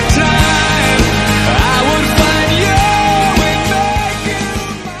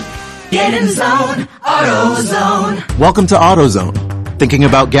in zone, AutoZone. Welcome to AutoZone. Thinking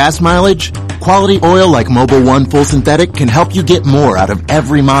about gas mileage? Quality oil like Mobil 1 Full Synthetic can help you get more out of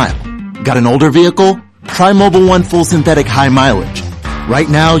every mile. Got an older vehicle? Try Mobil 1 Full Synthetic High Mileage. Right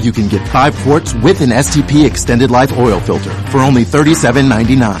now, you can get 5 quarts with an STP Extended Life oil filter for only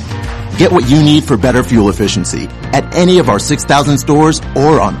 $37.99. Get what you need for better fuel efficiency at any of our 6,000 stores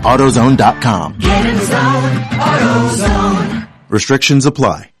or on AutoZone.com. Get in zone, AutoZone. Restrictions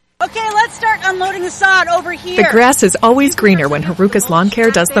apply. Okay, let's start unloading the sod over here. The grass is always greener when Haruka's Lawn Care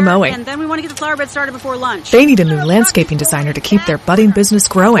does the mowing. And then we want to get the flower bed started before lunch. They need a new landscaping designer to keep their budding business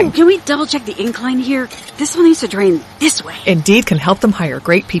growing. Oh, can we double check the incline here? This one needs to drain this way. Indeed can help them hire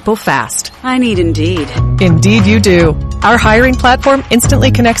great people fast. I need Indeed. Indeed you do. Our hiring platform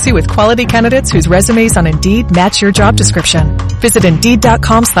instantly connects you with quality candidates whose resumes on Indeed match your job description. Visit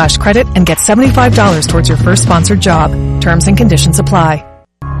Indeed.com/credit and get $75 towards your first sponsored job. Terms and conditions apply.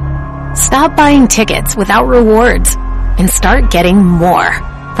 Stop buying tickets without rewards and start getting more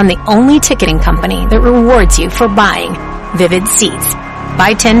from the only ticketing company that rewards you for buying, Vivid Seats.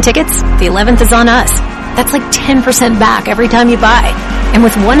 Buy 10 tickets, the 11th is on us. That's like 10% back every time you buy. And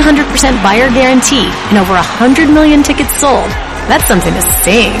with 100% buyer guarantee and over 100 million tickets sold, that's something to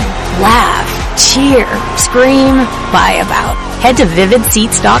sing, laugh, cheer, scream, buy about. Head to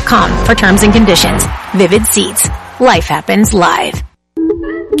vividseats.com for terms and conditions. Vivid Seats. Life happens live.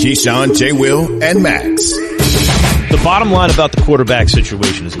 Keyshawn, J. Will, and Max. The bottom line about the quarterback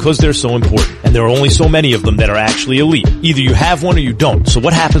situation is because they're so important, and there are only so many of them that are actually elite. Either you have one or you don't. So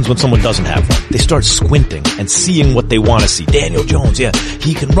what happens when someone doesn't have one? They start squinting and seeing what they want to see. Daniel Jones, yeah,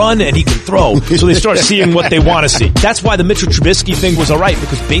 he can run and he can throw. So they start seeing what they want to see. That's why the Mitchell Trubisky thing was alright,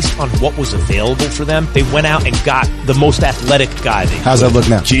 because based on what was available for them, they went out and got the most athletic guy they could. How's that look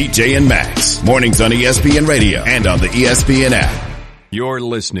now? GJ and Max. Mornings on ESPN Radio and on the ESPN app. You're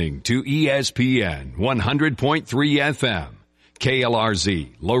listening to ESPN 100.3 FM,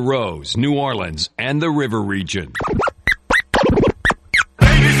 KLRZ, La Rose, New Orleans, and the River Region.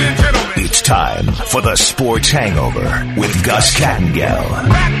 It's time for the Sports Hangover with Gus Kattengell.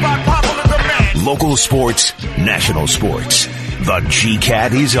 Local sports, national sports. The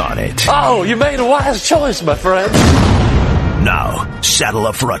G-Cat is on it. Oh, you made a wise choice, my friend. Now, saddle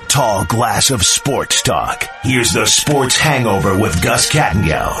up for a tall glass of sports talk. Here's the Sports Hangover with Gus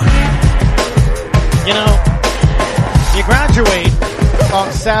Kattengell. You know, you graduate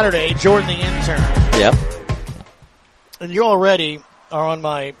on Saturday, Jordan the intern. Yep. And you already are on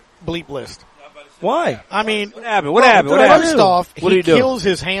my bleep list. Why? I mean, what happened? What happened? First off, he kills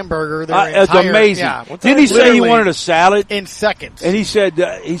his hamburger. It's amazing. Yeah, didn't he say he wanted a salad? In seconds. And he said,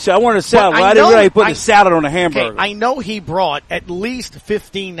 I wanted a salad. Why didn't he put the salad on a hamburger? Okay, I know he brought at least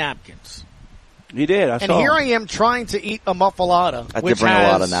 15 napkins. He did. I saw. And here I am trying to eat a muffalata, which bring has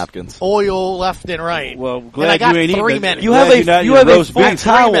a lot of napkins. Oil left and right. Well, glad you ain't eating 3 minutes. You have a full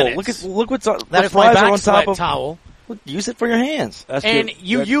towel. Minutes. Look what's on. That is my back sweat towel. Use it for your hands.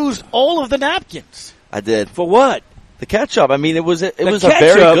 You used all of the napkins. I did. For what? The ketchup. I mean, it was a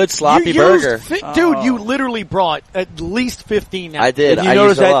very good sloppy burger. Dude, you literally brought at least 15 napkins. I did. And you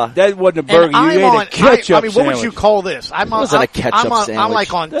noticed that wasn't a burger. You ate a ketchup I mean, what would you call this? It wasn't a ketchup sandwich. I'm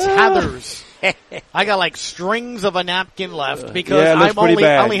like on tethers. I got like strings of a napkin left because I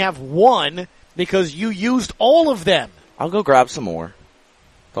only have one because you used all of them. I'll go grab some more.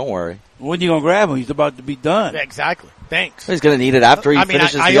 Don't worry. When are you going to grab him? He's about to be done. Exactly. Thanks. He's going to need it after he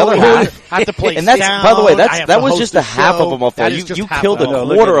finishes the other half. I have to place and that's, down, by the way, that was just a half of a muffalo. You killed a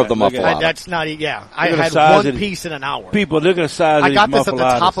quarter of the muffalo. That's not, I had one piece in an hour. People, look at the size of these I got this at the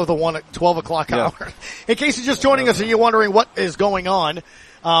muffaladas. top of the one at 12 o'clock hour. In case you're just joining us and you're wondering what is going on,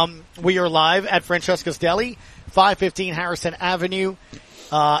 we are live at Francesca's Deli, 515 Harrison Avenue.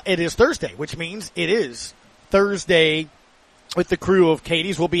 It is Thursday, which means it is Thursday with the crew of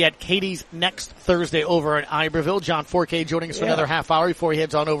Katie's. We'll be at Katie's next Thursday over in Iberville. John Forcade joining us for another half hour before he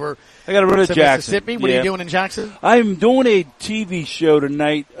heads on over I gotta run to Jackson. Mississippi. What are you doing in Jackson? I'm doing a TV show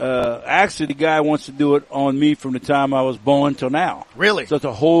tonight. Actually, the guy wants to do it on me from the time I was born till now. Really? So it's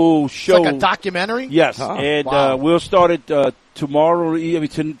a whole show. It's like a documentary? Yes. And we'll start it tomorrow,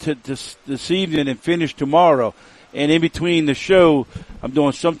 this evening and finish tomorrow. And in between the show, I'm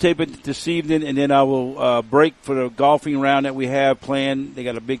doing some taping this evening, and then I will break for the golfing round that we have planned. They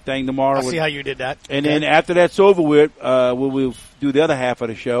got a big thing tomorrow. I see how you did that. And then after that's over with, we'll do the other half of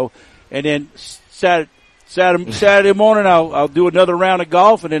the show. And then Saturday morning, I'll do another round of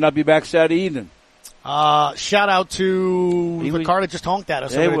golf, and then I'll be back Saturday evening. Shout out to the car that just honked at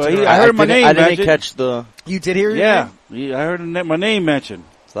us. I heard my name mentioned. I didn't catch the... You did hear your name? Yeah, I heard my name mentioned.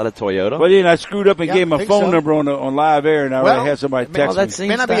 Is that a Toyota? But then I screwed up and gave my phone number on live air, and I already had somebody text me. That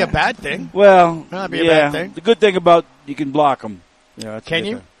may not be a bad thing. Well, may not be a bad thing. The good thing about you can block them. Yeah, can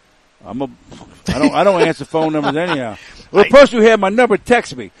you? I don't answer phone numbers anyhow. Well, the person who had my number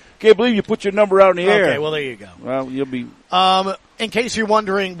text me. Can't believe you put your number out in the air. Okay, well there you go. Well, you'll be. In case you're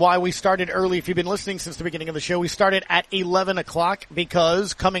wondering why we started early, if you've been listening since the beginning of the show, we started at 11 o'clock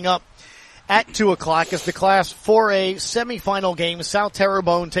because coming up at 2 o'clock is the Class 4A semifinal game. South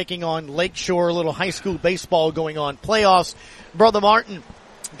Terrebonne taking on Lakeshore, a little high school baseball going on. Playoffs. Brother Martin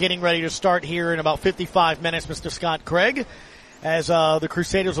getting ready to start here in about 55 minutes, Mr. Scott Craig, as the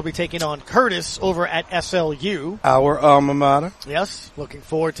Crusaders will be taking on Curtis over at SLU. Our alma mater. Yes, looking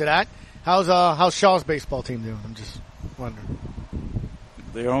forward to that. How's Shaw's baseball team doing? I'm just wondering.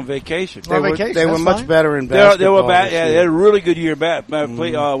 They're on vacation. They were much better in basketball. They were bad. Yeah, they had a really good year.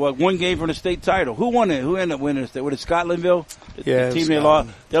 Played one game for the state title. Who won it? Who ended up winning it? Was it Scotlandville? The team they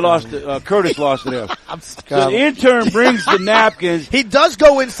lost. Curtis lost to them. So the intern brings the napkins. He does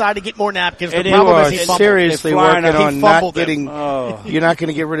go inside to get more napkins. The problem is he fumbled. Seriously working on not getting. You're not going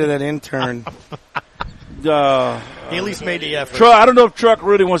to get rid of that intern. He at least made the effort. I don't know if Truck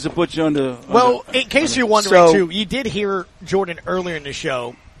really wants to put you under. Well, in case you're wondering, too, you did hear Jordan earlier in the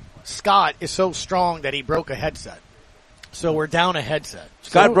show. Scott is so strong that he broke a headset. So we're down a headset.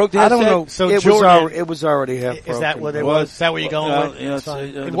 Scott broke the headset? I don't know. So it was already half broken. Is that what it was? Is that where you're going with?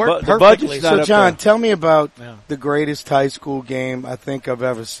 It worked perfectly. So, John, tell me about the greatest high school game I think I've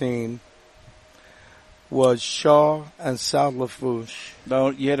ever seen. Was Shaw and South Lafourche. No,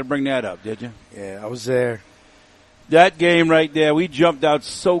 you had to bring that up, did you? Yeah, I was there. That game right there, we jumped out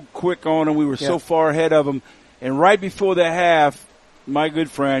so quick on them. We were so far ahead of them. And right before the half, my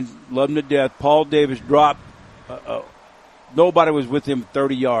good friend, love him to death, Paul Davis dropped. Nobody was with him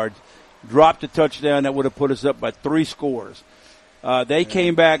 30 yards. Dropped a touchdown that would have put us up by 3 scores. They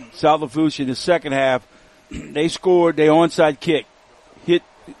came back, South Lafourche, in the second half. They scored. They onside kick. Hit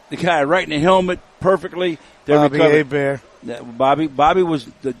the guy right in the helmet perfectly. Bobby Hebert. Bobby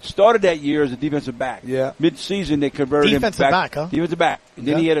started that year as a defensive back. Yeah. Mid-season, they converted him back. Defensive back. And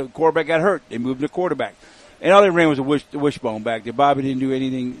then he had a quarterback got hurt. They moved him to quarterback. And all they ran was a wishbone back there. Bobby didn't do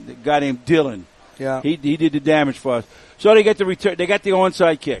anything. The guy named Dylan. Yeah. He did the damage for us. So they got the return. They got the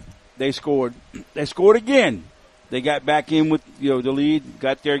onside kick. They scored. They scored again. They got back in with the lead.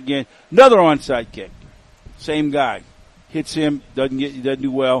 Got there again. Another onside kick. Same guy. Hits him. Doesn't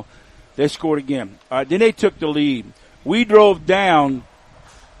do well. They scored again. All right, then they took the lead. We drove down.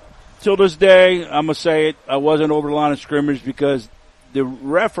 Till this day, I'm going to say it, I wasn't over the line of scrimmage because the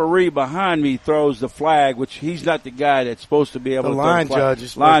referee behind me throws the flag, which he's not the guy that's supposed to be able to throw the flag. The line judge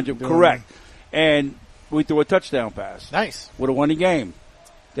is supposed to do correct. And we threw a touchdown pass. Nice. Would have won the game.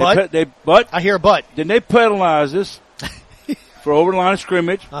 But I hear a but. Then they penalized us for over the line of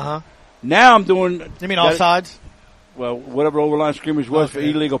scrimmage. Uh-huh. Now I'm doing. You mean offsides? Well, whatever over the line of scrimmage was for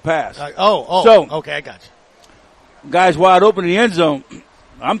illegal pass. So, okay, I got you. Guys wide open in the end zone.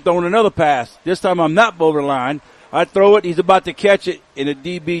 I'm throwing another pass. This time I'm not over the line. I throw it. He's about to catch it, and the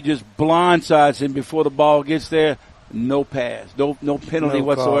DB just blindsides him before the ball gets there. No pass. No penalty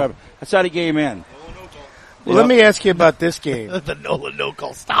whatsoever. That's how the game ends. Well, let me ask you about this game. The no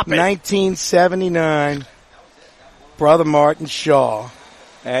call. Stop it. 1979. Brother Martin Shaw.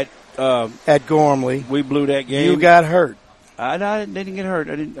 At Gormley. We blew that game. You got hurt. I didn't get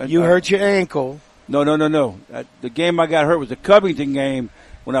hurt. You hurt your ankle. No. The game I got hurt was the Covington game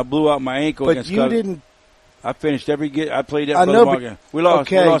when I blew out my ankle against Covington. But you didn't. I finished every game. I played that ball game. We lost.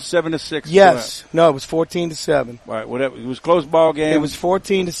 Okay. We lost 7-6. Yes. No, it was 14-7. Right. Whatever. It was a close ball game. It was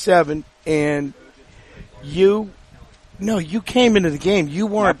 14-7, and you came into the game. You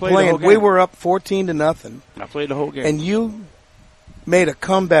weren't playing. We were up 14-0. I played the whole game. And you made a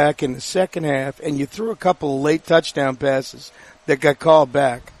comeback in the second half, and you threw a couple of late touchdown passes that got called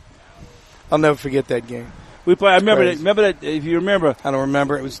back. I'll never forget that game. We play. I remember that. Remember that? If you remember, I don't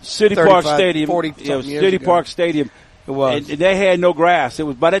remember. It was City Park Stadium. 40 it was City Park Stadium. It was. And they had no grass. It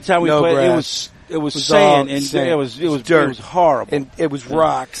was by that time we played. Grass. It was sand and sand. it was dirt. It was horrible. And it was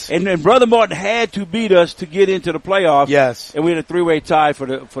rocks. And Brother Martin had to beat us to get into the playoffs. Yes. And we had a 3-way tie for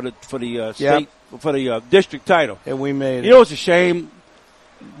the state for the district title. And we made it. You know, it's a shame.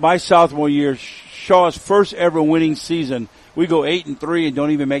 My sophomore year, Shaw's first ever winning season, we go 8-3 and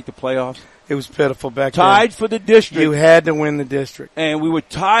don't even make the playoffs. It was pitiful back then. Tied for the district. You had to win the district. And we were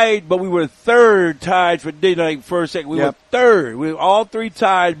tied, but we were third tied for first, second. We were third. We were all three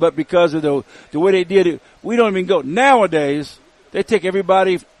tied, but because of the way they did it, we don't even go. Nowadays, they take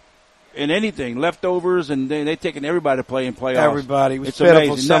everybody in anything, leftovers, and they're taking everybody to play in playoffs. Everybody. It was it's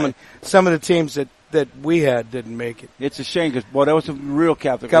pitiful. amazing. Some of the teams that that we had didn't make it. It's a shame because, boy, that was a real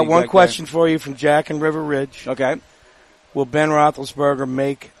Catholic. Got one question for you from Jack in River Ridge. Okay. Will Ben Roethlisberger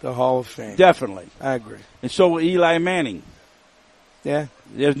make the Hall of Fame? Definitely. I agree. And so will Eli Manning. Yeah.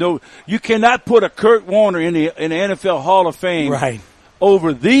 You cannot put a Kurt Warner in the NFL Hall of Fame. Right.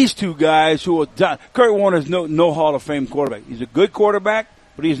 Over these two guys who are Kurt Warner's no Hall of Fame quarterback. He's a good quarterback,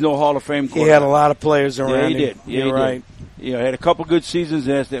 but he's no Hall of Fame quarterback. He had a lot of players around him. Yeah, he did. Yeah, You're right. He had a couple good seasons,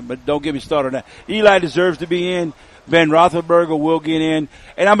 but don't get me started on that. Eli deserves to be in. Ben Roethlisberger will get in.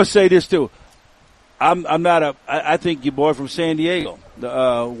 And I'm going to say this, too. I think your boy from San Diego,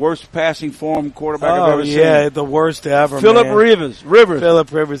 the worst passing form quarterback I've ever seen. Yeah, the worst ever. Phillip Rivers.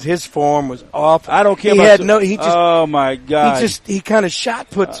 Phillip Rivers. His form was awful. I don't care. Oh my God. He kind of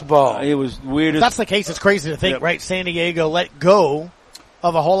shot puts the ball. It was weird. If that's the case, it's crazy to think, right? San Diego let go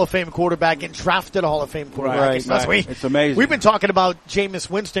of a Hall of Fame quarterback and drafted a Hall of Fame quarterback. Right. It's amazing. We've been talking about Jameis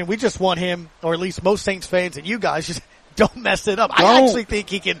Winston. We just want him, or at least most Saints fans and you guys, just don't mess it up. I actually think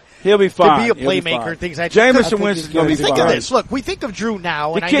he'll be fine. To be a playmaker and things like that. Jameis Winston's going to be fine. Think of this. Look, we think of Drew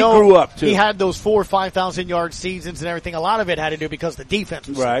now, and the kid I know grew up too. He had those 4,000 or 5,000 yard seasons and everything. A lot of it had to do because the defense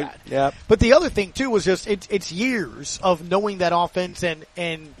was so bad. Yep. But the other thing too was just it's years of knowing that offense and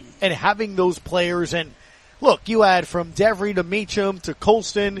having those players. And look, you had from Devery to Meacham to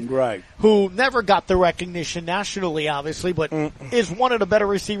Colston, right, who never got the recognition nationally, obviously, but is one of the better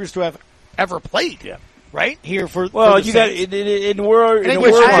receivers to have ever played. Yeah. Right here for you got in the world of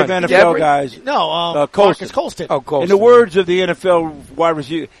NFL guys. No, Colston. Marcus Colston. Oh, Colston. In the words of the NFL wide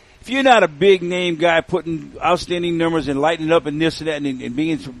receiver, if you're not a big name guy putting outstanding numbers and lighting up and this and that and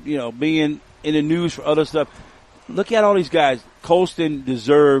being in the news for other stuff, look at all these guys. Colston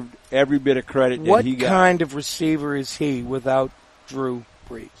deserved every bit of credit that he got. What kind of receiver is he without Drew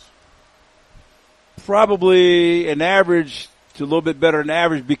Brees? Probably an average to a little bit better than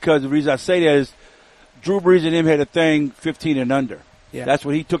average, because the reason I say that is Drew Brees and him had a thing 15 and under. Yeah. That's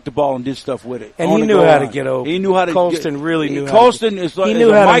when he took the ball and did stuff with it. And he knew how to get over. He knew how to. Colston really knew. Colston is like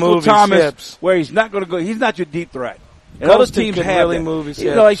Michael Thomas, where he's not going to go. He's not your deep threat. And other teams have really that. Move his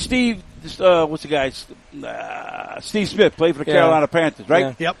hips. Like Steve, what's the guy? Steve Smith played for the Carolina Panthers,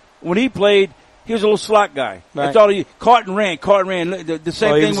 right? Yeah. Yep. When he played, he was a little slot guy. Right. That's all he. Caught and ran. The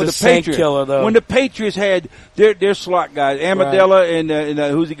same thing with the Patriots. Killer, though. When the Patriots had their slot guys, Amendola and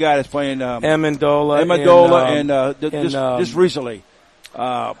who's the guy that's playing? Amendola and just recently.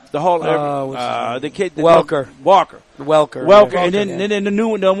 The kid, Welker, and then the new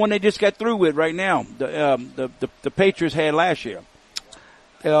one, the one they just got through with right now, the Patriots had last year.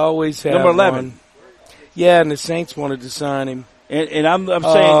 They always have number 11. One. Yeah, and the Saints wanted to sign him. And I'm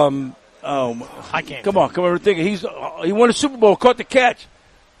saying, I can't. Come on, thinking he won a Super Bowl, caught the catch.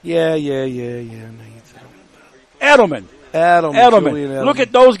 Yeah. Edelman. Look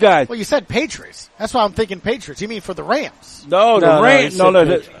at those guys. Well, you said Patriots. That's why I'm thinking Patriots. You mean for the Rams? No, the Rams. No.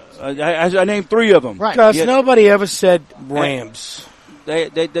 I named three of them. Right. Because nobody ever said Rams.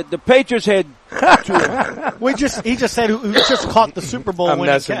 The Patriots had two of them. He just said who just caught the Super Bowl. I'm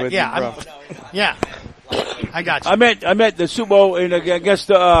messing with you, bro. Yeah. I got you. I meant the Super Bowl against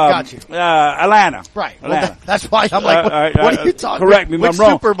got you. Atlanta. Right. Atlanta. Well, that's why I'm like, what are you talking? Correct me if I'm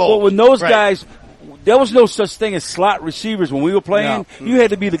wrong. Super Bowl? Well, when those guys, there was no such thing as slot receivers when we were playing. No. You had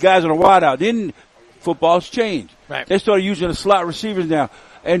to be the guys on the wide out. Then football's changed. Right. They started using the slot receivers now,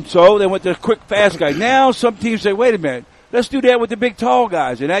 and so they went to the quick, fast guy. Now some teams say, "Wait a minute, let's do that with the big, tall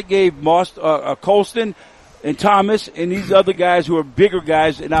guys," and that gave Colston and Thomas and these other guys who are bigger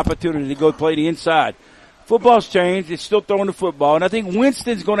guys an opportunity to go play the inside. Football's changed. It's still throwing the football. And I think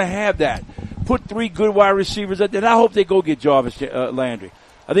Winston's going to have that. Put three good wide receivers up there. And I hope they go get Jarvis Landry.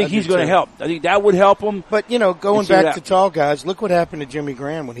 I think he's going to help. I think that would help him. But, going back to tall guys, look what happened to Jimmy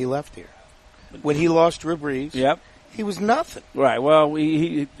Graham when he left here. When he lost Drew Brees. Yep. He was nothing. Right. Well,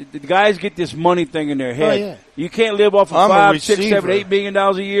 the guys get this money thing in their head. Oh, yeah. You can't live off of $5, $6, $7, $8 million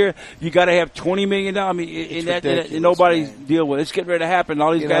a year. You got to have $20 million. I mean, and nobody's deal with it. It's getting ready to happen.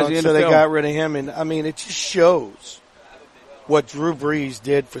 All these guys in the NFL. So they got rid of him, and I mean, it just shows what Drew Brees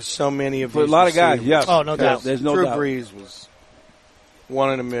did for so many of. For a lot of guys, yes. Oh, no doubt. There's no doubt. Drew Brees was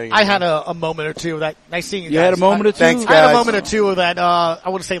one in a million. I had a moment or two of that. Nice seeing you guys. You had a moment or two? Thanks, guys. I had a moment or two of that, I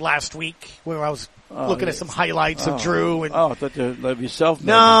want to say last week, where I was looking at some highlights of Drew. And, I thought you loved yourself.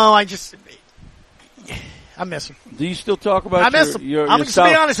 No, I miss him. Do you still talk about I miss him. your I'm going to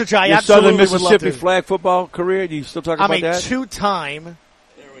be honest with you. I Southern absolutely would love Mississippi to. flag football career? Do you still talk about that? I'm a two-time.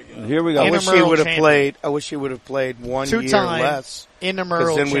 Here we go. I wish he would have champion. played. I wish he would have played 1 year less.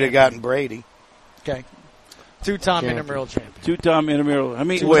 Intramural Because then we'd have gotten Brady. Okay. Two-time intramural champion. Two-time intramural. I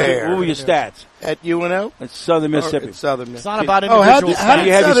mean, Where? what were your stats? At UNO? At Southern Mississippi. At Southern It's Mississippi. not about individual stats. How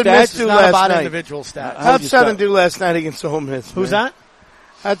did Southern Miss do It's not last about night? individual stats. How'd Southern do last night against Ole Miss? Who's man? that?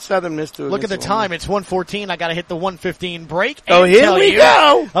 How'd Southern Miss do? Look at the time. It's 1:14. I got to hit the 1:15 break. Oh, and here tell we you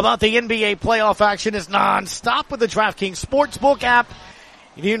go. About the NBA playoff action is nonstop with the DraftKings Sportsbook app.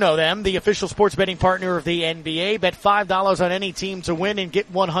 You know them, the official sports betting partner of the NBA. Bet $5 on any team to win and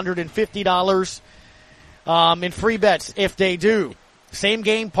get $150 in free bets if they do. Same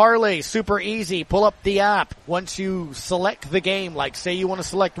game parlay, super easy. Pull up the app. Once you select the game, like say you want to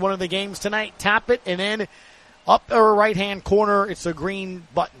select one of the games tonight, tap it, and then upper right-hand corner, it's a green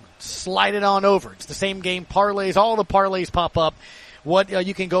button. Slide it on over. It's the same game parlays. All the parlays pop up. What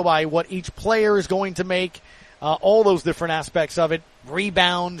you can go by, what each player is going to make, all those different aspects of it,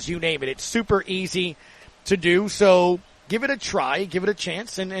 rebounds, you name it. It's super easy to do. So give it a try, give it a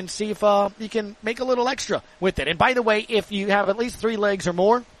chance, and see if you can make a little extra with it. And by the way, if you have at least 3 legs or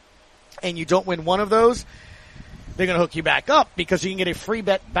more and you don't win one of those, they're going to hook you back up because you can get a free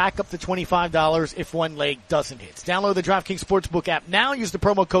bet back up to $25 if one leg doesn't hit. Download the DraftKings Sportsbook app now. Use the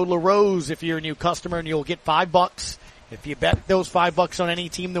promo code LaRose if you're a new customer, and you'll get $5. If you bet those $5 on any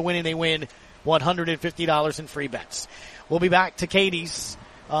team to win and they win, $150 in free bets. We'll be back to Katie's,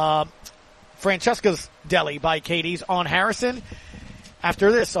 Francesca's Deli by Katie's on Harrison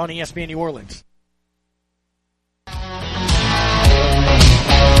after this on ESPN New Orleans.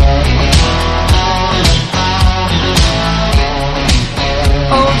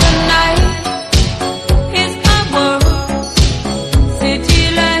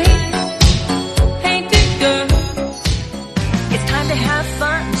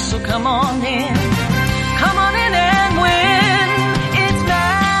 Come on in. Come on in and win. It's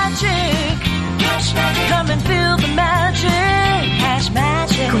magic. Cash magic. Come and feel the magic. Cash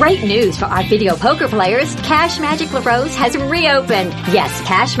magic. Great news for our video poker players. Cash Magic LaRose has reopened. Yes,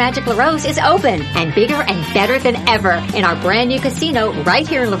 Cash Magic LaRose is open and bigger and better than ever in our brand new casino right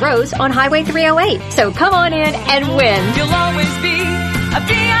here in LaRose on Highway 308. So come on in and win. You'll always be a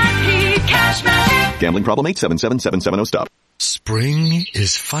VIP. Cash Magic. Gambling problem 877-7770 stop. Spring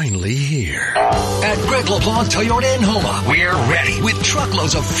is finally here. At Greg LeBlanc Toyota in Houma, we're ready with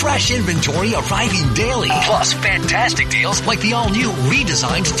truckloads of fresh inventory arriving daily. Plus fantastic deals like the all-new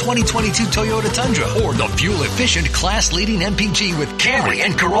redesigned 2022 Toyota Tundra or the fuel-efficient class-leading MPG with Camry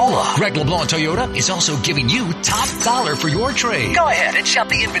and Corolla. Greg LeBlanc Toyota is also giving you top dollar for your trade. Go ahead and shop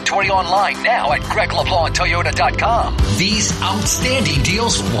the inventory online now at GregLeBlancToyota.com. These outstanding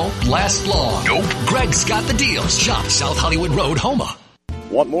deals won't last long. Nope. Greg's got the deals. Shop South Hollywood Road, Houma.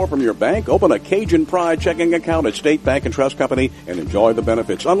 Want more from your bank? Open a Cajun Pride checking account at State Bank and Trust Company and enjoy the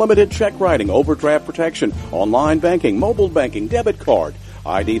benefits. Unlimited check writing, overdraft protection, online banking, mobile banking, debit card,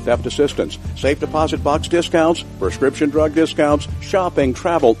 ID theft assistance, safe deposit box discounts, prescription drug discounts, shopping,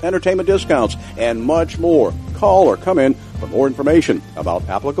 travel, entertainment discounts, and much more. Call or come in for more information about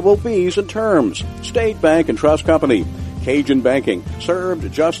applicable fees and terms. State Bank and Trust Company. Cajun Banking,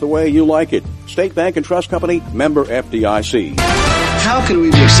 served just the way you like it. State Bank and Trust Company, member FDIC. How can we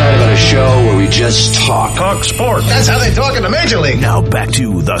be excited about a show where we just talk sports? That's how they talk in the Major League. Now back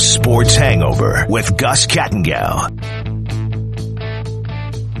to the Sports Hangover with Gus Kattengell.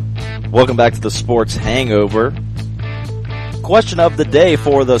 Welcome back to the Sports Hangover. Question of the day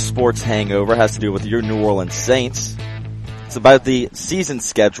for the Sports Hangover has to do with your New Orleans Saints. It's about the season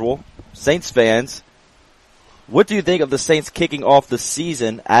schedule. Saints fans, what do you think of the Saints kicking off the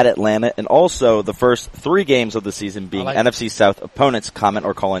season at Atlanta and also the first 3 games of the season being NFC South opponents? Comment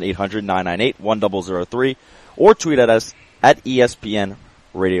or call in 800-998-1003 or tweet at us at ESPN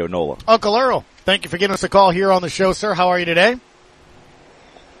Radio NOLA. Uncle Earl, thank you for giving us a call here on the show, sir. How are you today?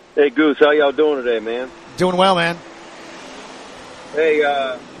 Hey, Goose, how y'all doing today, man? Doing well, man. Hey,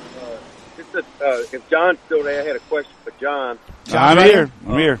 if John's still there, I had a question for John. I'm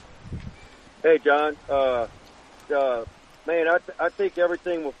here. Hey, John. Man, I think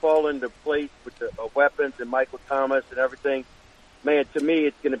everything will fall into place with the weapons and Michael Thomas and everything. Man, to me,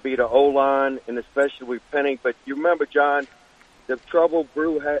 it's going to be the O-line, and especially with Penning. But you remember, John, the trouble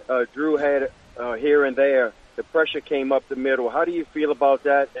Drew had here and there. The pressure came up the middle. How do you feel about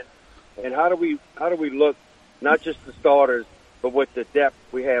that? And how do we look, not just the starters, but with the depth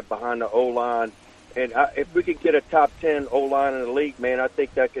we have behind the O-line? And if we could get a top 10 O-line in the league, man, I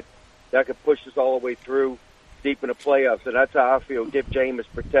think that could push us all the way through deep in the playoffs. And that's how I feel. Give Jameis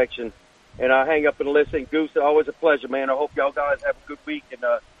protection. And I hang up and listen. Goose, always a pleasure, man. I hope y'all guys have a good week, and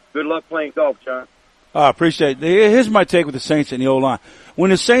good luck playing golf, John. I appreciate it. Here's my take with the Saints and the O-line.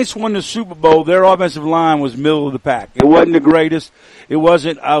 When the Saints won the Super Bowl, their offensive line was middle of the pack. It wasn't the greatest. It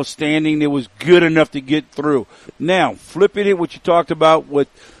wasn't outstanding. It was good enough to get through. Now, flipping it, what you talked about with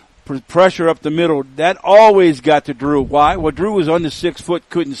pressure up the middle, that always got to Drew. Why? Well, Drew was under 6 foot,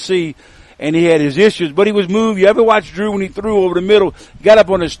 couldn't see, and he had his issues, but he was moved. You ever watch Drew when he threw over the middle? He got up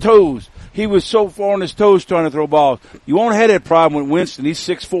on his toes. He was so far on his toes trying to throw balls. You won't have that problem with Winston. He's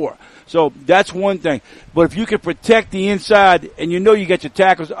 6'4". So that's one thing. But if you can protect the inside and you know you got your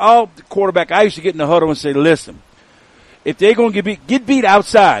tackles, the quarterback, I used to get in the huddle and say, listen, if they're going to get beat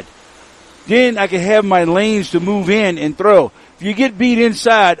outside, then I can have my lanes to move in and throw. If you get beat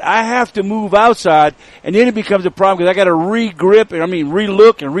inside, I have to move outside, and then it becomes a problem because I got to relook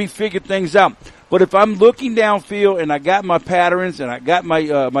and refigure things out. But if I'm looking downfield and I got my patterns and I got my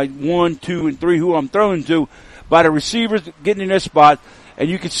 1, 2, and 3 who I'm throwing to, by the receivers getting in their spot, and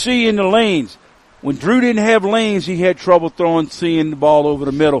you can see in the lanes, when Drew didn't have lanes, he had trouble seeing the ball over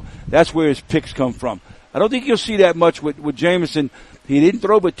the middle. That's where his picks come from. I don't think you'll see that much with Jameson. He didn't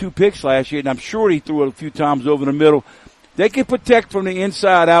throw but 2 picks last year, and I'm sure he threw it a few times over the middle. They can protect from the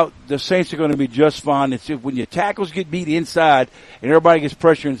inside out. The Saints are going to be just fine. It's when your tackles get beat inside and everybody gets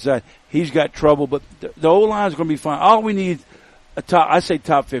pressure inside, he's got trouble. But the O-line is going to be fine. All we need I say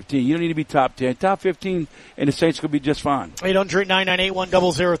top 15. You don't need to be top 10. Top 15, and the Saints could be just fine.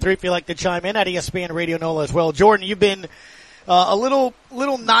 800-998-1003 if you'd like to chime in at ESPN Radio NOLA as well. Jordan, you've been a little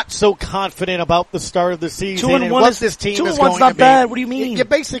not so confident about the start of the season 2-1 and what this team is going to be. 2-1's not bad. What do you mean? You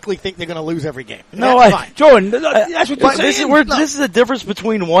basically think they're going to lose every game. Jordan, that's what you're saying. This is a difference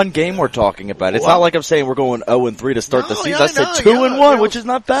between one game we're talking about. It's not like I'm saying we're going 0-3 to start the season. I said 2-1, which is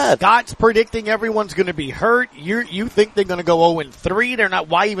not bad. Scott's predicting everyone's going to be hurt. You think they're going to go 0-3. They're not.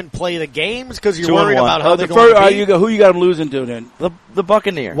 Why even play the games? Because you're worried about how they're going to be. Who you got them losing to then? The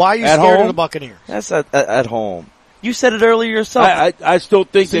Buccaneers. Why are you scared of the Buccaneers? That's at home. You said it earlier yourself. I still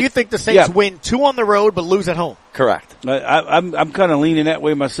think so. You think the Saints win 2 on the road but lose at home? Correct. I'm kind of leaning that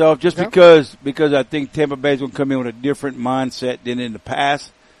way myself, just because I think Tampa Bay's going to come in with a different mindset than in the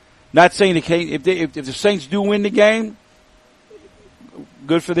past. Not saying they can't. If the Saints do win the game,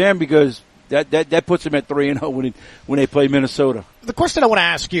 good for them, because that puts them at 3-0 when they play Minnesota. The question I want to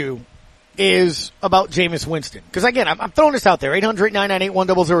ask you is about Jameis Winston. Because again, I'm throwing this out there.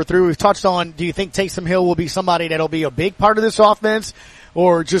 800-998-1003. We've touched on, do you think Taysom Hill will be somebody that'll be a big part of this offense,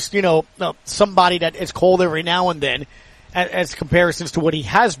 or just, somebody that is called every now and then as comparisons to what he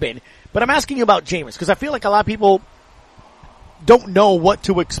has been? But I'm asking you about Jameis, because I feel like a lot of people don't know what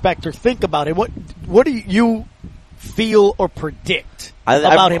to expect or think about it. What do you feel or predict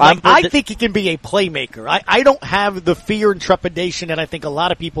about him? I think he can be a playmaker. I don't have the fear and trepidation that I think a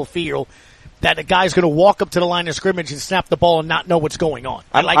lot of people feel that a guy's going to walk up to the line of scrimmage and snap the ball and not know what's going on.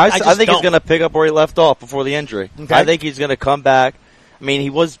 I think he's going to pick up where he left off before the injury. Okay. I think he's going to come back. I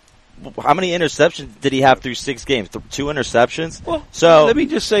mean, how many interceptions did he have through 6 games? 2 interceptions? Well, so let me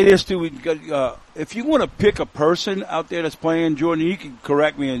just say this too. If you want to pick a person out there that's playing, Jordan, you can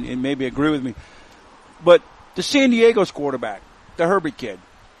correct me and maybe agree with me, but the San Diego's quarterback, the Herbert kid,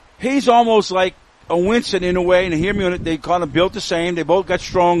 he's almost like a Winston in a way, and hear me on it, they kind of built the same. They both got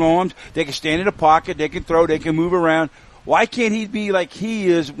strong arms. They can stand in the pocket. They can throw. They can move around. Why can't he be like he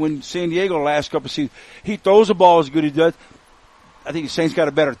is when San Diego the last couple of seasons? He throws the ball as good as he does. I think the Saints got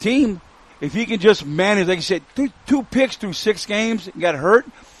a better team. If he can just manage, like you said, 2 picks through 6 games and got hurt,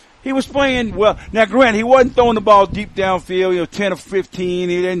 he was playing well. Now, granted, he wasn't throwing the ball deep downfield, 10 or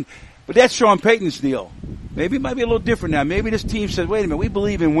 15. But that's Sean Payton's deal. Maybe it might be a little different now. Maybe this team says, wait a minute, we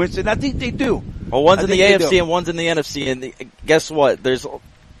believe in Winston. I think they do. Well, one's in the AFC and one's in the NFC. And guess what?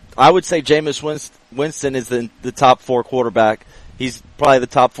 I would say Jameis Winston is the top 4 quarterback. He's probably the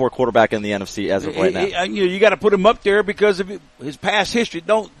top 4 quarterback in the NFC as of right now. You got to put him up there because of his past history.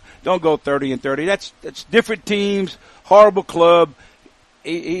 Don't go 30-30. That's different teams, horrible club.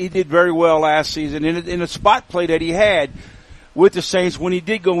 He did very well last season in the spot play that he had with the Saints when he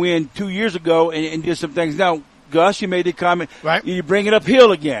did go in 2 years ago and did some things. Now, Gus, you made the comment. Right. You bring it up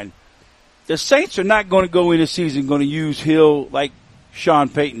Hill again. The Saints are not going to go in this season going to use Hill like Sean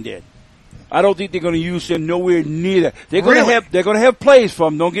Payton did. I don't think they're going to use him nowhere near that. They're going to have plays for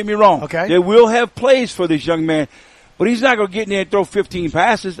him. Don't get me wrong. Okay. They will have plays for this young man, but he's not going to get in there and throw 15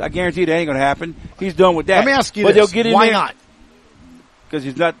 passes. I guarantee that ain't going to happen. He's done with that. Let me ask you this. They'll get in why there. Not? Because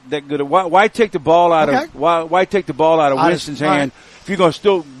he's not that good. Why take the ball out of why take the ball out of Winston's hand if you're going to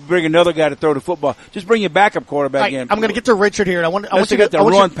still bring another guy to throw the football? Just bring your backup quarterback in. I'm going to get to Richard here. I want you to get the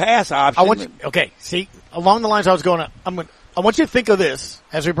run-pass option. Okay, see, along the lines I was going, I want you to think of this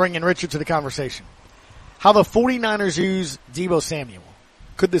as we bring in Richard to the conversation. How the 49ers use Deebo Samuel.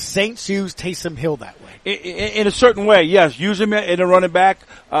 Could the Saints use Taysom Hill that way? In a certain way, yes. Use him in a running back,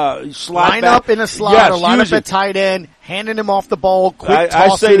 slot line back. up in a slot, yes, or line up use at tight end, handing him off the ball, quick I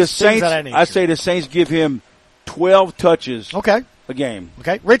tosses, say the things Saints. of that nature. I say the Saints give him 12 touches. Okay. A game.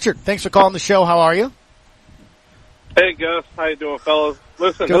 Okay, Richard, thanks for calling the show. How are you? Hey Gus, how you doing, fellas?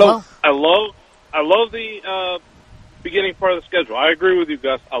 Listen, Hello. I love the beginning part of the schedule. I agree with you,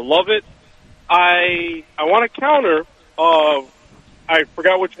 Gus. I love it. I want to counter. I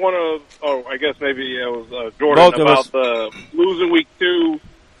forgot which one of. Oh, I guess maybe it was Jordan about the losing week 2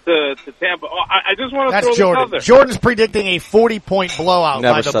 to Tampa. Oh, I just want to That's throw Jordan. this out there. Jordan's predicting a 40-point blowout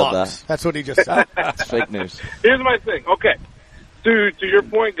Never by the said Bucs. that. That's what he just said. It's fake news. Here's my thing. Okay, to your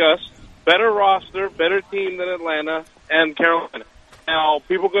point, Gus. Better roster, better team than Atlanta and Carolina. Now,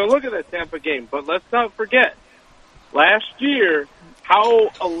 people are going to look at that Tampa game, but let's not forget, last year, how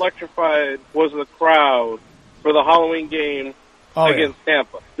electrified was the crowd for the Halloween game against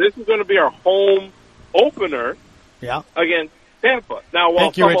Tampa? This is going to be our home opener against Tampa. Now,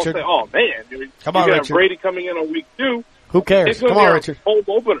 while some will say, oh, man, you're going to have Brady coming in on week 2. Who cares? It's going Come to be on, our Richard. home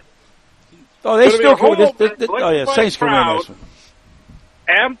opener. Oh, they still come. Saints Saints come in this one.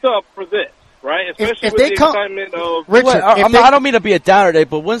 Amped up for this, right? Especially if with they the come- excitement of Richard, I don't mean to be a downer today,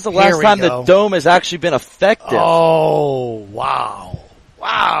 but when's the Here last we time go. the dome has actually been effective? Oh, wow.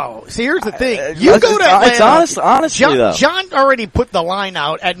 Wow. See, here's the thing. You It's- go to Atlanta. it's honestly, John, though. John already put the line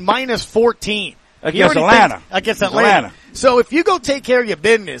out at minus 14. He Against already Atlanta. thinks- Against Against Atlanta. Atlanta. So if you go take care of your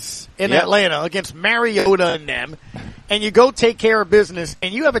business in Yep. Atlanta against Mariota and them, and you go take care of business,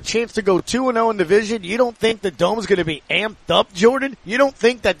 and you have a chance to go 2-0 in division, you don't think the Dome's going to be amped up, Jordan? You don't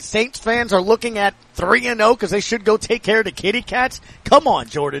think that Saints fans are looking at 3-0 because they should go take care of the kitty cats? Come on,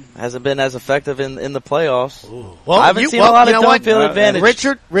 Jordan. Hasn't been as effective in the playoffs. Well, I haven't seen a lot of dome field advantage.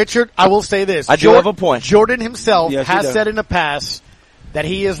 Richard, I will say this. I do have a point. Jordan himself Yes, he has does. said in the past that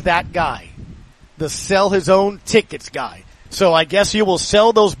he is that guy, the sell his own tickets guy. So I guess you will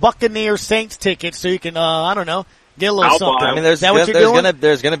sell those Buccaneer Saints tickets so you can, I don't know, get a little something. I mean, there's Is that what you're doing?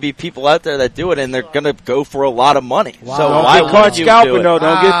 there's gonna be people out there that do it, and they're gonna go for a lot of money. Wow. So Don't why get caught would you scalping, do it? though.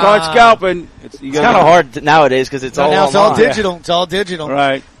 Don't get caught scalping. It's It's kind of hard nowadays because it's So all now it's all online. digital. It's all digital.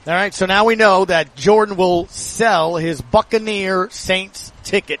 Right. All right. So now we know that Jordan will sell his Buccaneer Saints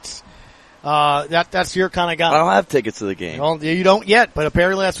tickets. That's your kind of guy. I don't have tickets to the game. Well, you don't yet, but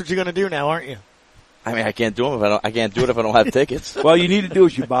apparently that's what you're going to do now, aren't you? I mean, I can't do them if I can't do it if I don't have tickets. Well, you need to do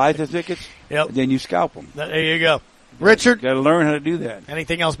is you buy the tickets, Yep. and then you scalp them. There you go. Richard, got to learn how to do that.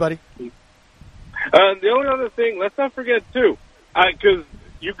 Anything else, buddy? The only other thing, let's not forget too, because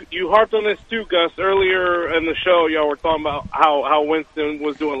you harped on this too, Gus. Earlier in the show, y'all were talking about how Winston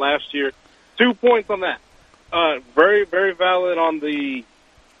was doing last year. 2 points on that. Very, very valid on the.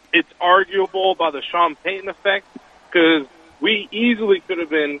 It's arguable by the Sean Payton effect because we easily could have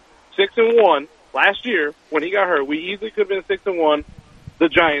been 6-1 last year when he got hurt. We easily could have been 6-1. The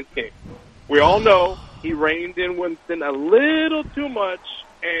Giants game. We all know he reined in Winston a little too much,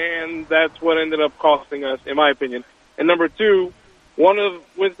 and that's what ended up costing us, in my opinion. And number two, one of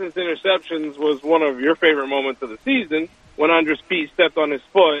Winston's interceptions was one of your favorite moments of the season when Andres Pete stepped on his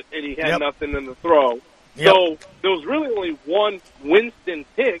foot and he had nothing in the throw. So there was really only one Winston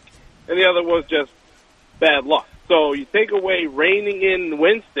pick, and the other was just bad luck. So you take away reining in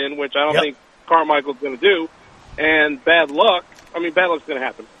Winston, which I don't think Carmichael's going to do, and bad luck. I mean, bad luck's going to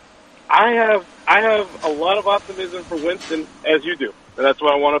happen. I have a lot of optimism for Winston, as you do, and that's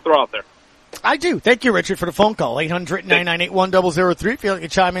what I want to throw out there. I do. Thank you, Richard, for the phone call. 800-998-1003. If you'd like to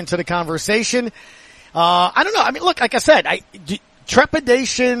chime into the conversation. I don't know. I mean, look, like I said,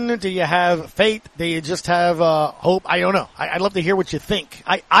 trepidation, do you have faith? Do you just have hope? I don't know. I'd love to hear what you think.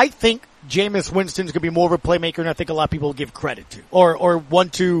 I think Jameis Winston's going to be more of a playmaker than I think a lot of people give credit to or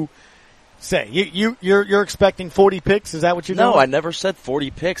want to say. You're expecting 40 picks? Is that what you know? No, I never said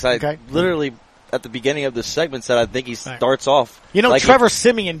 40 picks. I literally, at the beginning of this segment, said I think he starts off. You know, like Trevor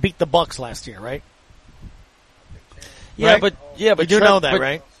Siemian beat the Bucs last year, right? Yeah, Right? but You do know that, but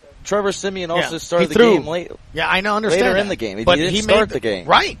right? Trevor Siemian also Yeah. started He the threw. game late. Yeah, I know, understand Later that. in the game. But he didn't he start made the game.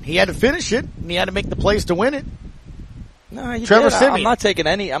 Right. He had to finish it, and he had to make the plays to win it. No, he Trevor did. Siemian.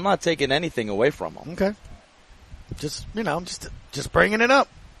 I'm not taking anything away from him. Okay. Just bringing it up.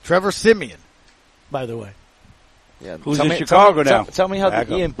 Trevor Siemian, by the way. Yeah, Who's in Chicago now? Tell me how Back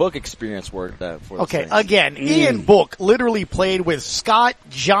the up. Ian Book experience worked for the Okay, Saints. again, Ian Book literally played with Scott,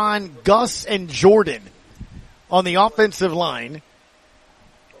 John, Gus, and Jordan on the offensive line.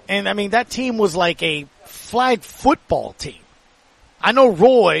 And, I mean, that team was like a flag football team. I know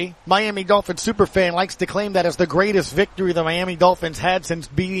Roy, Miami Dolphins superfan, likes to claim that as the greatest victory the Miami Dolphins had since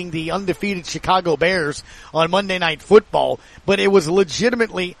beating the undefeated Chicago Bears on Monday Night Football. But it was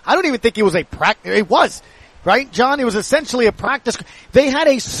legitimately, I don't even think it was a practice. It was, right, John? It was essentially a practice. They had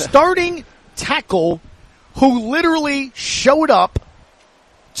a starting tackle who literally showed up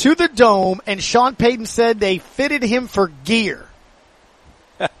to the Dome, and Sean Payton said they fitted him for gear.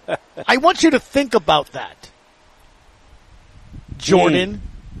 I want you to think about that. Jordan.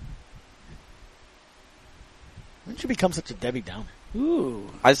 When did you become such a Debbie Downer? Ooh.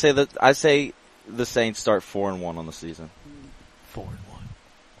 I say the Saints start 4-1 on the season. 4-1.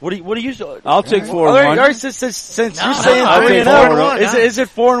 What do you? I'll take 4-1. Since you're saying 3-0, is it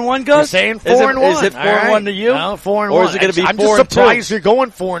 4-1, Gus? You're saying 4-1. Is it 4-1 to you? No, 4-1. Or is it going to be 4-2? I'm just surprised you're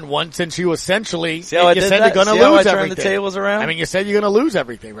going 4-1 since you essentially you said you're going to lose everything. The tables around? I mean, you said you're going to lose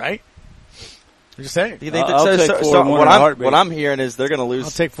everything, right? I'm just saying. Do you think what I'm hearing is they're going to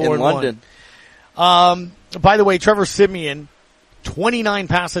lose in London. By the way, Trevor Siemian, 29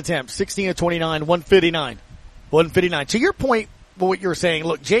 pass attempts, 16 of 29, 159. To your point, what you're saying,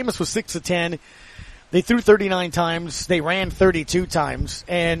 look, Jameis was 6 of 10. They threw 39 times. They ran 32 times.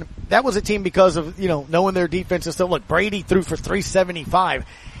 And that was a team because of, knowing their defense and stuff. Look, Brady threw for 375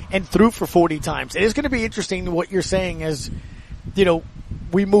 and threw for 40 times. It is going to be interesting what you're saying as,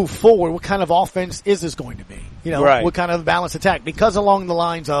 we move forward. What kind of offense is this going to be? Right. What kind of balanced attack? Because along the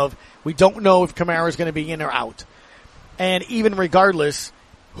lines of, we don't know if Kamara is going to be in or out. And even regardless,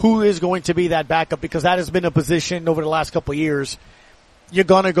 who is going to be that backup? Because that has been a position over the last couple of years. You're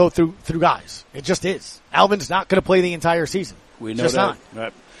going to go through guys. It just is. Alvin's not going to play the entire season. We know just that. Not.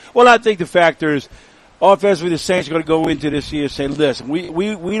 Right. Well, I think the factor is offensively the Saints are going to go into this year and say, listen,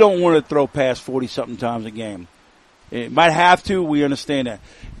 we don't want to throw past 40-something times a game. It might have to. We understand that.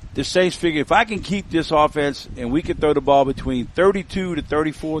 The Saints figure if I can keep this offense and we can throw the ball between 32 to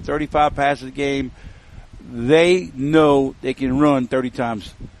 34, 35 passes a game, they know they can run 30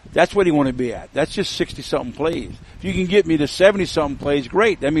 times. That's what they want to be at. That's just 60-something plays. If you can get me to 70-something plays,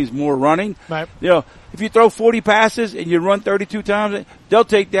 great. That means more running. Right. If you throw 40 passes and you run 32 times, they'll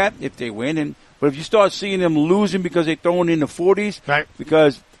take that if they win. But if you start seeing them losing because they're throwing in the 40s, right.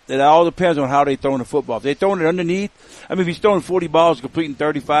 Because it all depends on how they're throwing the football. If they're throwing it underneath, if he's throwing 40 balls, completing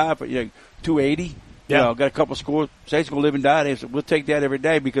 35, 280, got a couple scores, Saints going to live and die. They said, we'll take that every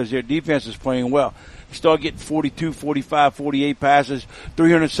day because their defense is playing well. You start getting 42, 45, 48 passes,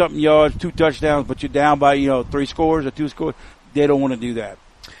 300-something yards, 2 touchdowns, but you're down by, 3 scores or 2 scores. They don't want to do that.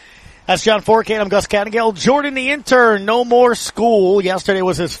 That's John Forcade. I'm Gus Cattengale. Jordan, the intern, no more school. Yesterday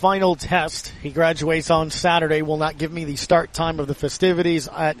was his final test. He graduates on Saturday. Will not give me the start time of the festivities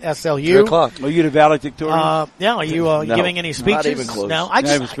at SLU. 3 o'clock. Are you the valedictorian? Are you No, giving any speeches? not even close. No, No,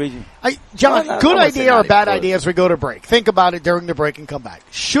 John, no, good I wouldn't say idea or not bad even idea as we go to break. Think about it during the break and come back.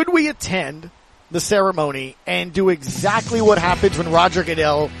 Should we attend the ceremony and do exactly what happens when Roger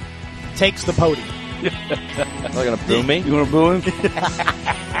Goodell takes the podium? They're going to boo me? You want to boo him?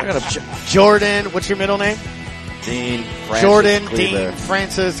 They're going to Jordan, what's your middle name? Dean Francis Jordan Kleber. Dean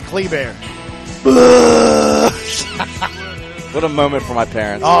Francis Kleber. What a moment for my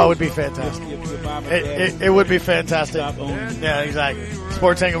parents. Oh, it would be fantastic. It would be fantastic. Yeah, exactly.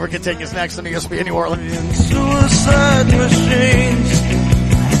 Sports Hangover continues next on ESPN New Orleans. Suicide machines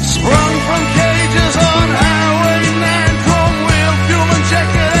sprung from cages on Highway 9, chrome wheel, fuel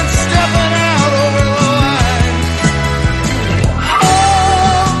injected and stepping out over the line.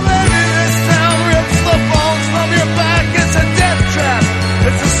 Oh, baby, this town rips the bones from your back. It's a death trap.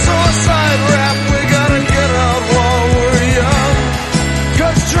 It's a suicide rap. We gotta get out while we're young.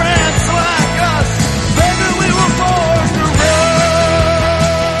 'Cause tramps like us, baby, we were born to run.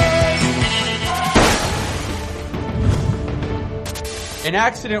 An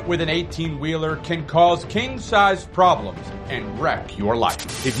accident with an 18-wheeler can cause king-size problems and wreck your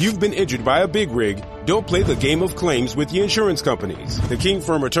life. If you've been injured by a big rig, don't play the game of claims with the insurance companies. The King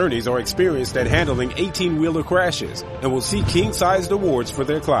Firm attorneys are experienced at handling 18-wheeler crashes and will seek king-sized awards for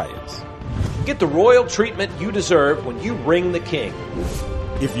their clients. Get the royal treatment you deserve when you ring the King.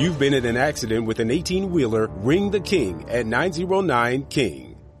 If you've been in an accident with an 18-wheeler, ring the King at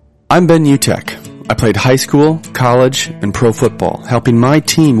 909-KING. I'm Ben Utek. I played high school, college, and pro football, helping my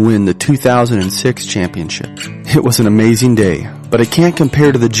team win the 2006 championship. It was an amazing day, but it can't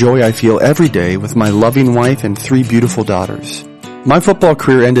compare to the joy I feel every day with my loving wife and 3 beautiful daughters. My football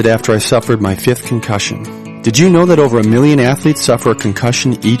career ended after I suffered my 5th concussion. Did you know that over 1 million athletes suffer a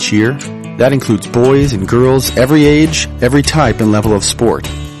concussion each year? That includes boys and girls, every age, every type and level of sport.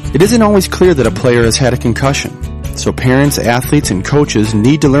 It isn't always clear that a player has had a concussion. So parents, athletes, and coaches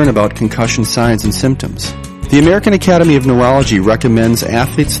need to learn about concussion signs and symptoms. The American Academy of Neurology recommends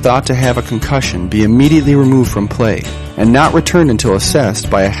athletes thought to have a concussion be immediately removed from play and not returned until assessed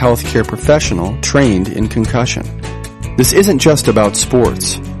by a healthcare professional trained in concussion. This isn't just about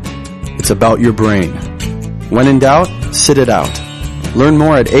sports. It's about your brain. When in doubt, sit it out. Learn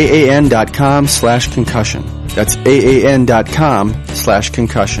more at AAN.com/concussion. That's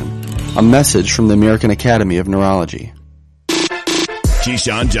AAN.com/concussion. A message from the American Academy of Neurology.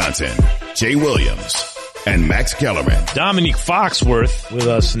 Keyshawn Johnson, Jay Williams, and Max Kellerman. Dominique Foxworth with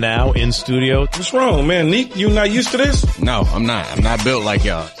us now in studio. What's wrong, man? Neek, you not used to this? No, I'm not. I'm not built like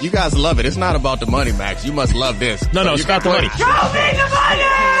y'all. You guys love it. It's not about the money, Max. You must love this. No, it's not the money. Show me the money!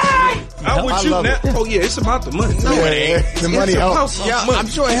 I'm with you now. Oh, yeah, it's about the money. No, it ain't. The money helps. Yeah, I'm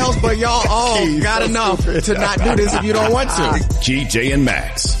sure it helps, but y'all all got enough to not do this if you don't want to. Key, Jay, and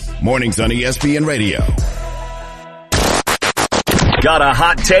Max. Mornings on ESPN Radio. Got a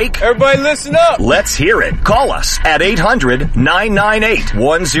hot take? Everybody listen up. Let's hear it. Call us at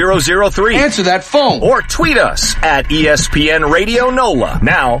 800-998-1003. Answer that phone. Or tweet us at ESPN Radio NOLA.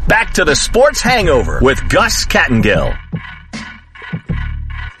 Now, back to the Sports Hangover with Gus Kattengill.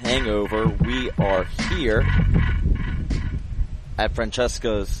 Hangover, we are here at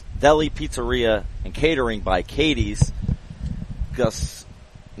Francesca's Deli, Pizzeria, and Catering by Katie's. Gus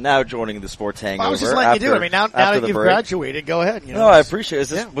now joining the Sports Hangover. I was just letting you do it. I mean, now that you've graduated, go ahead. No, I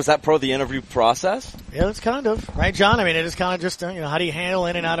appreciate it. Was that part of the interview process? Yeah, it's kind of. Right, John? I mean, it is kind of just, how do you handle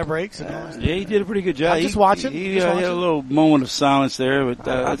in and out of breaks? And Yeah, he did a pretty good job. I'm just watching. He had a little moment of silence there, but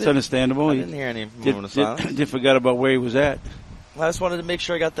that's understandable. I didn't hear any moment of silence. Did forget about where he was at. I just wanted to make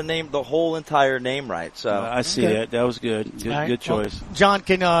sure I got the whole entire name right. So I see that. That was good. Good choice. Well, John,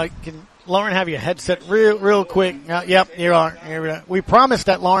 can Lauren have your headset real quick? Yep, you are. We promised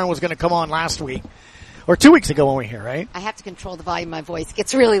that Lauren was going to come on last week. Or 2 weeks ago when we were here, right? I have to control the volume of my voice. It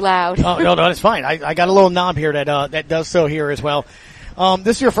gets really loud. Oh, no, that's fine. I got a little knob here that does so here as well.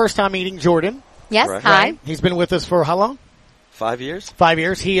 This is your first time meeting Jordan. Yes, Correct. hi. Right? He's been with us for how long? 5 years. 5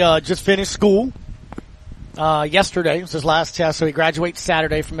 years. He just finished school yesterday. It was his last test, so he graduates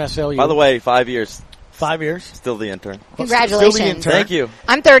Saturday from SLU. By the way, 5 years. 5 years. Still the intern. Congratulations. Still the intern. Thank you.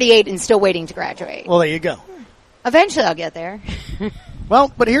 I'm 38 and still waiting to graduate. Well, there you go. Eventually I'll get there.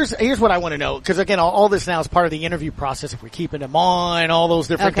 Well, but here's what I want to know, because again, all this now is part of the interview process. If we're keeping him on, all those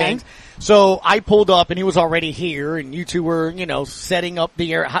different things. So I pulled up, and he was already here, and you two were, setting up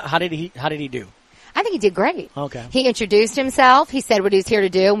the air. How did he do? I think he did great. Okay. He introduced himself. He said what he was here to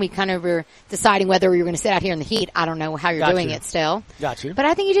do, and we kind of were deciding whether we were going to sit out here in the heat. I don't know how you're doing it still. Got you. But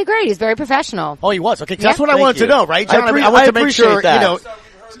I think he did great. He's very professional. Oh, he was. Okay, that's what I wanted to know, right, John? I wanted to make sure,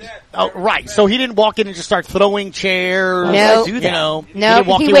 right. So he didn't walk in and just start throwing chairs. No. No,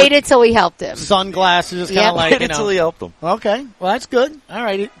 he waited till we helped him. Sunglasses, kind of like, until he helped him. Okay, well, that's good. All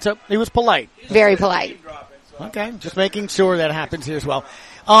right, so he was polite. Very polite. Okay, just making sure that happens here as well.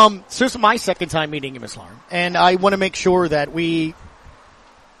 So this is my second time meeting you, Miss Lauren, and I want to make sure that we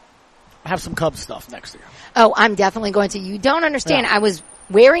have some Cubs stuff next year. Oh, I'm definitely going to. You don't understand. I was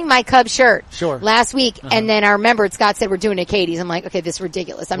wearing my Cubs shirt last week, and then I remembered Scott said we're doing it at Katie's. I'm like, okay, this is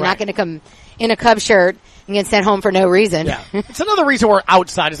ridiculous. I'm not going to come in a Cubs shirt and get sent home for no reason. Yeah. It's another reason we're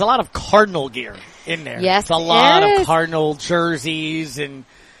outside. There's a lot of Cardinal gear in there. Yes, it's a lot of Cardinal jerseys and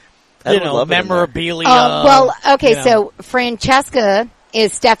memorabilia. So Francesca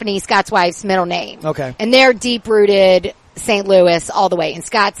is Stephanie, Scott's wife's middle name. Okay. And they're deep-rooted St. Louis all the way. And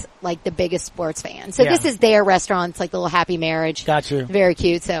Scott's like the biggest sports fan. So this is their restaurant. It's like the little happy marriage. Got you. Very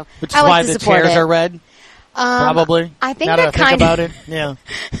cute. So which is I like why to the support chairs it. are red? Probably. I think now that I think kind about it. Yeah.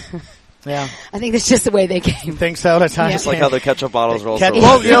 Yeah. I think that's just the way they came. Think so? That's how Just like how the ketchup bottles are also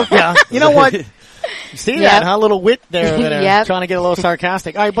you know what? You see that, huh? A little wit there. Trying to get a little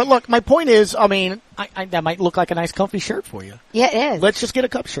sarcastic. All right, but look, my point is, I mean, that might look like a nice comfy shirt for you. Yeah, it is. Let's just get a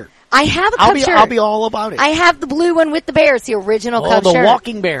Cup shirt. I have a Cup shirt. I'll be all about it. I have the blue one with the bear. It's the original Cup shirt. The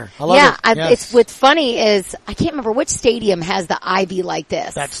walking bear. I love it. It's what's funny is I can't remember which stadium has the ivy like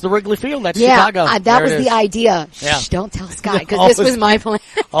this. That's the Wrigley Field. That's Chicago. That was the idea. Yeah. Shh, don't tell Scott because this was my plan.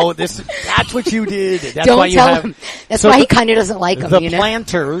 That's what you did. That's don't why you tell have, him. That's why he kind of doesn't like them. The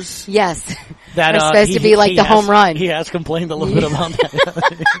planters. Yes. That are supposed to be like the home run. He has complained a little bit about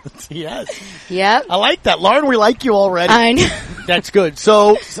that. Yes. Yep. I like that. Lauren, we like you already. I know. That's good.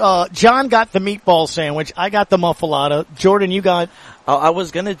 So, John got the meatball sandwich. I got the muffalata. Jordan, you got? I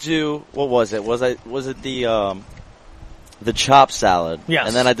was gonna do, what was it? Was it the chopped salad? Yes.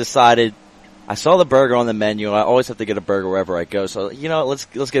 And then I decided, I saw the burger on the menu. I always have to get a burger wherever I go. So,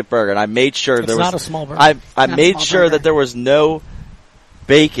 let's get a burger. And I made sure it's there was. It's not a small burger. I made sure that there was no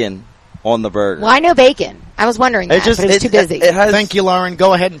bacon on the burger. Well, I know bacon. I was wondering that, but it was too busy. Thank you, Lauren.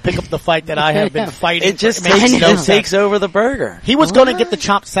 Go ahead and pick up the fight that I have been fighting. It just takes over the burger. He was going to get the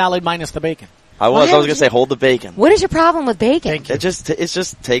chopped salad minus the bacon. I was going to say hold the bacon. What is your problem with bacon? It just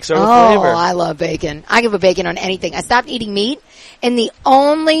takes over the flavor. Oh, I love bacon. I give a bacon on anything. I stopped eating meat, and the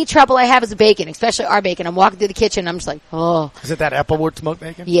only trouble I have is bacon, especially our bacon. I'm walking through the kitchen, and I'm just like, oh. Is it that Applewood smoked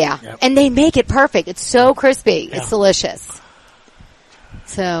bacon? Yeah. Yep. And they make it perfect. It's so crispy. Yeah. It's delicious.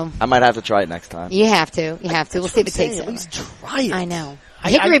 So I might have to try it next time. You have to. We'll see if it takes it. At least try it. I know.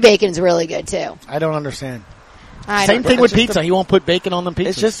 Hickory bacon's really good, too. I don't understand. Same thing with pizza. You won't put bacon on the pizza.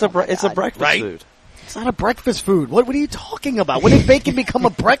 It's just a breakfast food. It's not a breakfast food. What are you talking about? When did bacon become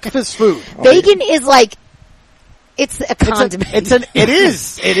a breakfast food? Bacon is like, it's a condiment. It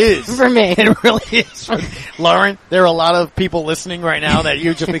is. For me. It really is. Lauren, there are a lot of people listening right now that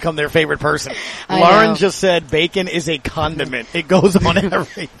you just become their favorite person. Lauren just said bacon is a condiment. It goes on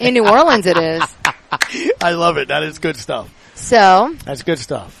everything. In New Orleans it is. I love it. That is good stuff. So. That's good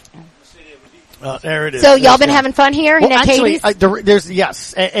stuff. There it is. So y'all been having fun here in Katie's?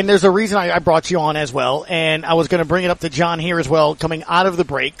 Yes, and there's a reason I brought you on as well, and I was going to bring it up to John here as well, coming out of the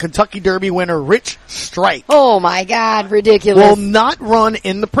break. Kentucky Derby winner Rich Strike. Oh my God, ridiculous. Will not run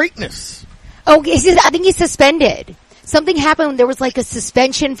in the Preakness. Oh, I think he's suspended. Something happened. There was like a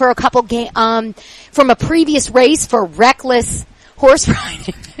suspension for a couple from a previous race for reckless horse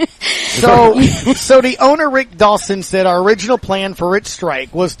riding. So the owner, Rick Dawson, said our original plan for Rich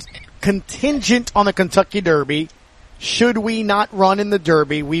Strike was contingent on the Kentucky Derby. Should we not run in the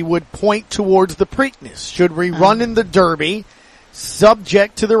Derby, we would point towards the Preakness. Should we run in the Derby,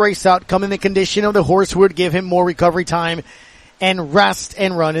 subject to the race outcome and the condition of the horse would give him more recovery time and rest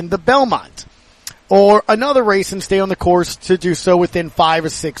and run in the Belmont. Or another race and stay on the course to do so within 5 or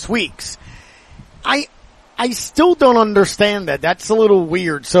 6 weeks. I still don't understand that. That's a little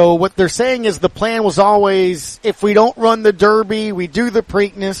weird. So what they're saying is the plan was always, if we don't run the Derby, we do the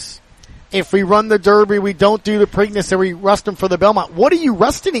Preakness. If we run the Derby, we don't do the Preakness, and we rest him for the Belmont. What are you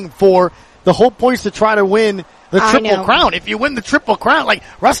resting him for? The whole point is to try to win the Triple Crown. If you win the Triple Crown,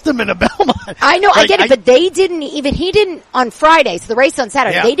 rest him in a Belmont. I know, I get it, but he didn't on Friday, so the race on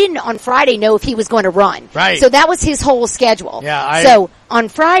Saturday, they didn't on Friday know if he was going to run. Right. So that was his whole schedule. Yeah, so on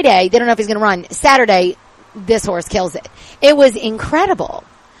Friday, they don't know if he's going to run. Saturday, this horse kills it. It was incredible.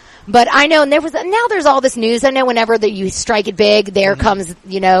 But I know, and now there's all this news. I know whenever you strike it big, there comes,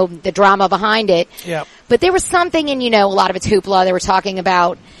 the drama behind it. Yep. But there was something in, a lot of it's hoopla. They were talking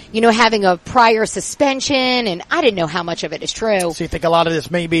about, having a prior suspension, and I didn't know how much of it is true. So you think a lot of this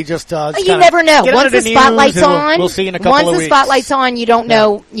may be just, you never know. Once the spotlight's on, we'll see in a couple of weeks. Once the spotlight's on, you don't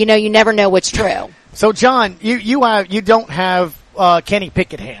know, you never know what's true. So John, you don't have Kenny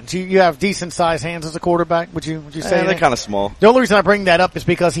Pickett hands. You have decent sized hands as a quarterback. Would you say they're kind of small? The only reason I bring that up is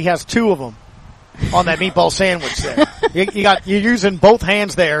because he has 2 of them on that meatball sandwich there. You're using both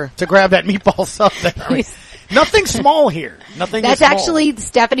hands there to grab that meatball sub there. Nothing small here. That's actually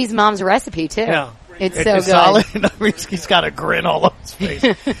Stephanie's mom's recipe too. Yeah. It's so good. Solid. He's got a grin all over his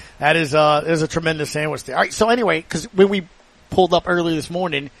face. That is a tremendous sandwich there. All right. So anyway, because when we pulled up earlier this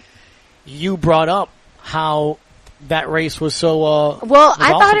morning, you brought up how that race was so well,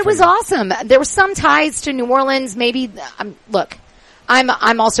 I thought it was awesome. There were some ties to New Orleans. Maybe look,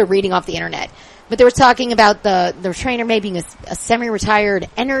 I'm also reading off the internet, but they were talking about the trainer maybe being a semi-retired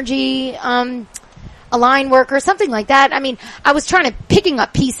energy a line worker, something like that. I mean, I was picking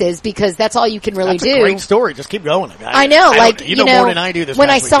up pieces because that's all you can really do. That's a great story. Just keep going. I know, you know more than I do. When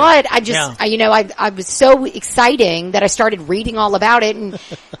I saw it, I was so exciting that I started reading all about it, and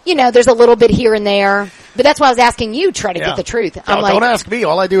there's a little bit here and there. But that's why I was asking you, try to get the truth. Don't ask me.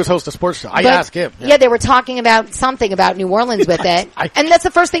 All I do is host a sports show. I ask him. Yeah, they were talking about something about New Orleans with it. And that's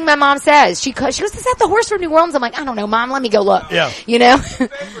the first thing my mom says. She goes, is that the horse from New Orleans? I'm like, I don't know, Mom. Let me go look. Yeah. I was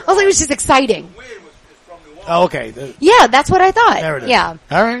like, it was just exciting. Oh, okay. Yeah, that's what I thought. There it is. Yeah.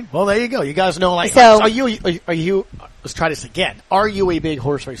 All right. Well, there you go. You guys know, so are you, let's try this again. Are you a big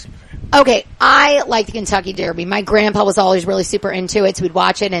horse racing fan? Okay, I like the Kentucky Derby. My grandpa was always really super into it, so we'd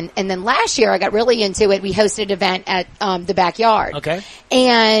watch it. And then last year I got really into it. We hosted an event at the backyard. Okay.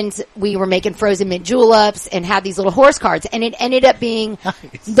 And we were making frozen mint juleps and had these little horse cards. And it ended up being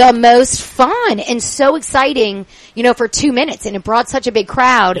the most fun and so exciting, for 2 minutes. And it brought such a big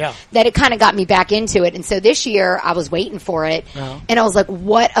crowd that it kind of got me back into it. And so this year I was waiting for it. And I was like,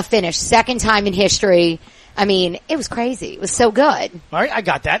 what a finish. Second time in history. I mean, it was crazy. It was so good. All right, I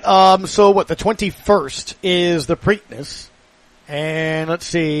got that. So the 21st is the Preakness. And let's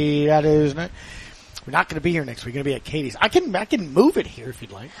see, we're not going to be here next week. We're going to be at Katie's. I can move it here if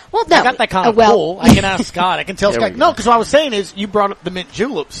you'd like. Well, no. I got that kind of pull. I can ask Scott. I can tell Scott. No, because what I was saying is you brought up the mint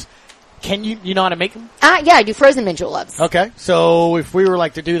juleps. Can you know how to make them? Yeah, I do frozen mint juleps. Okay. So if we were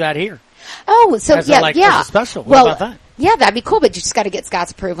like to do that here. Oh, so as yeah. As a special. What about that? Yeah, that'd be cool, but you just got to get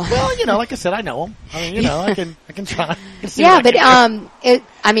Scott's approval. Well, like I said, I know him. I mean, I can try. Yeah, but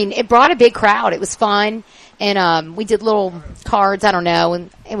it brought a big crowd. It was fun, and we did little cards. I don't know,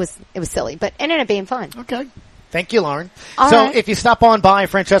 and it was silly, but it ended up being fun. Okay, thank you, Lauren. All right. If you stop on by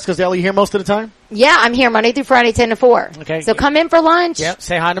Francesca's Deli, you here most of the time? Yeah, I'm here Monday through Friday, 10 to 4. Okay, so come in for lunch. Yep.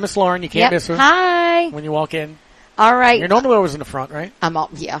 Say hi to Miss Lauren. You can't miss her. Hi. When you walk in. All right. You're normally always in the front, right?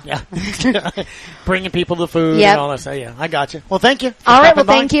 Yeah. Bringing people the food and all that stuff. Yeah, I got you. Well, thank you. All right. Well,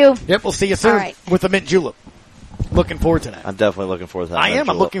 thank you. Yep. We'll see you soon with the mint julep. Looking forward to that. I'm definitely looking forward to that. I am.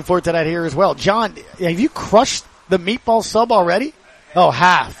 I'm looking forward to that here as well. John, have you crushed the meatball sub already? Oh,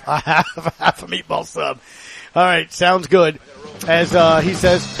 half a meatball sub. All right. Sounds good. As he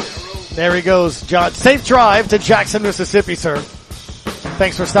says, there he goes, John. Safe drive to Jackson, Mississippi, sir.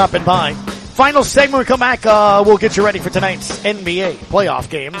 Thanks for stopping by. Final segment, when we come back, we'll get you ready for tonight's NBA playoff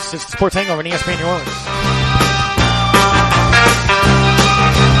games. It's the Sports Hangover on ESPN New Orleans.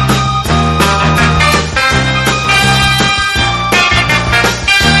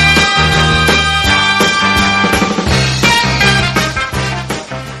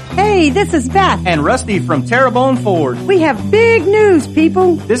 Hey, this is Beth. And Rusty from Terrebonne Ford. We have big news,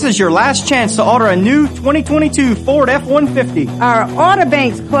 people. This is your last chance to order a new 2022 Ford F-150. Our order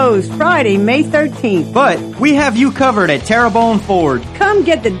bank's closed Friday, May 13th. But we have you covered at Terrebonne Ford. Come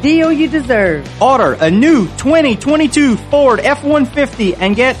get the deal you deserve. Order a new 2022 Ford F-150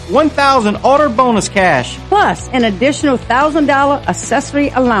 and get $1,000 order bonus cash. Plus an additional $1,000 accessory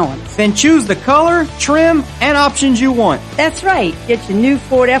allowance. Then choose the color, trim, and options you want. That's right. Get your new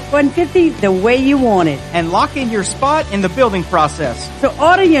Ford F-150 the way you want it. And lock in your spot in the building process. So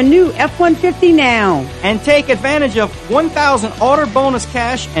order your new F-150 now. And take advantage of $1,000 order bonus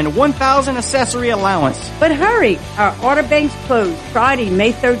cash and $1,000 accessory allowance. But hurry, our order bank's closed Friday,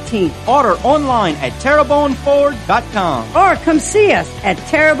 May 13th. Order online at TerrebonneFord.com. Or come see us at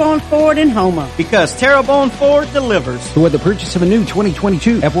Terrebonne Ford in Houma. Because Terrebonne Ford delivers. So with the purchase of a new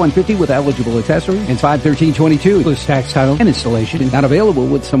 2022 F-150 with eligible accessories and 51322 includes tax, title, and installation, not available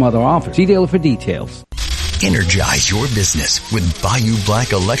with some other offers. See dealer for details. Energize your business with Bayou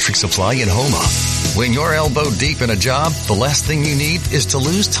Black Electric Supply in Houma. When you're elbow deep in a job, the last thing you need is to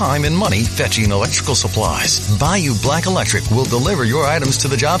lose time and money fetching electrical supplies. Bayou Black Electric will deliver your items to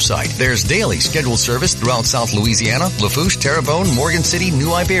the job site. There's daily scheduled service throughout South Louisiana, Lafourche, Terrebonne, Morgan City,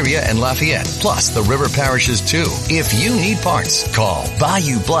 New Iberia, and Lafayette, plus the river parishes too. If you need parts, call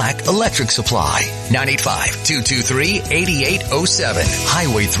Bayou Black Electric Supply. 985-223-8807,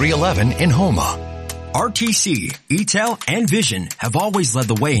 Highway 311 in Houma. RTC, ETEL, and Vision have always led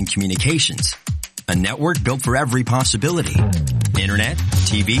the way in communications. A network built for every possibility. Internet,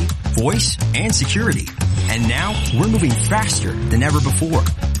 TV, voice, and security. And now we're moving faster than ever before,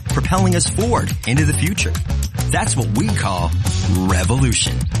 propelling us forward into the future. That's what we call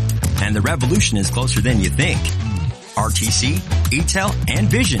revolution. And the revolution is closer than you think. RTC, ETEL, and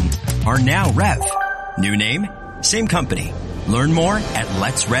Vision are now Rev. New name, same company. Learn more at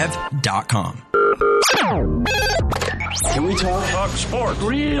letsrev.com. Can we talk sports?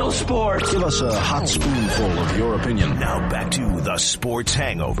 Real sports. Give us a hot spoonful of your opinion. Now back to the Sports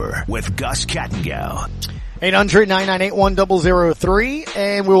Hangover with Gus Kattengell. 800-998-1003,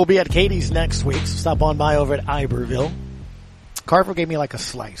 and we will be at Katie's next week, so stop on by over at Iberville. Carver gave me like a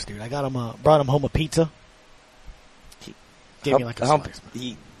slice, dude. I got him, brought him home a pizza. Gave me like a slice.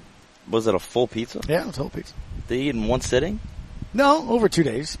 Was it a full pizza? Yeah, it was a whole pizza. Did he eat in one sitting? No, over 2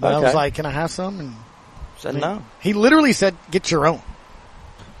 days. But I was like, can I have some? And said no. He literally said, get your own.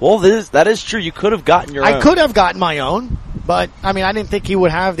 Well, that is true. You could have gotten your own. I could have gotten my own, but I mean, I didn't think he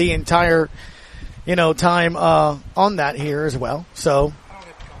would have the entire, time, on that here as well. So,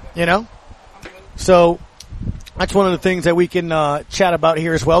 so that's one of the things that we can, chat about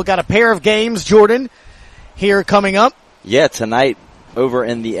here as well. Got a pair of games, Jordan, here coming up. Yeah, tonight over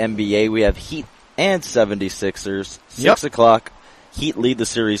in the NBA, we have Heat and 76ers, 6 o'clock. Heat lead the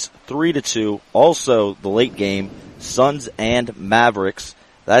series 3-2. Also, the late game, Suns and Mavericks.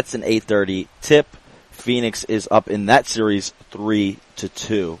 That's an 8:30 tip. Phoenix is up in that series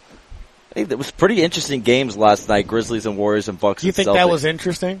 3-2. Hey, it was pretty interesting games last night. Grizzlies and Warriors and Bucks. You think that was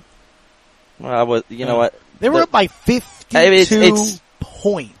interesting? Well, what? They were up by 52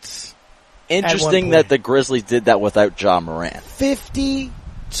 points. Interesting that the Grizzlies did that without Ja Morant.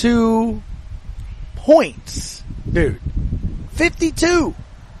 52 points, dude. 52.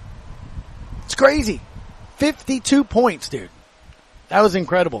 It's crazy. 52 points, dude. That was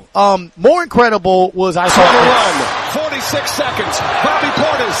incredible. More incredible was I saw run. 46 seconds. Bobby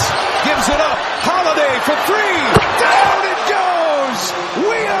Portis gives for three. Down it goes.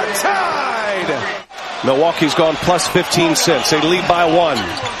 We are tied. Milwaukee's gone plus 15 since. They lead by 1.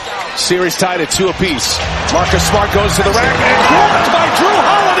 Series tied at 2 apiece. Marcus Smart goes to the rack and blocked by Drew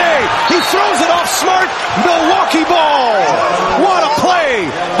Holiday. He throws it off Smart. Milwaukee ball. What a play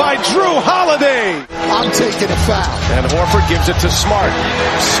by Drew Holiday. I'm taking a foul. And Horford gives it to Smart.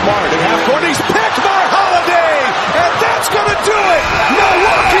 Smart at half court. He's picked by Holiday. And that's going to do it.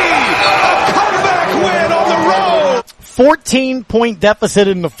 Milwaukee, a comeback win on the road. 14-point deficit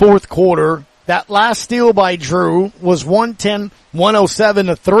in the fourth quarter. That last steal by Drew was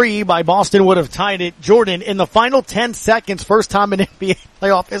 110-107-3 by Boston would have tied it. Jordan, in the final 10 seconds, first time in NBA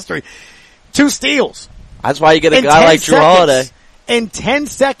playoff history, 2 steals. That's why you get a guy like Drew Holiday. In 10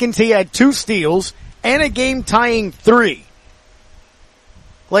 seconds, he had 2 steals and a game-tying 3.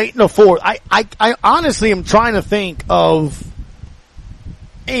 Late in the fourth. I honestly am trying to think of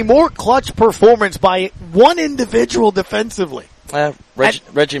a more clutch performance by one individual defensively.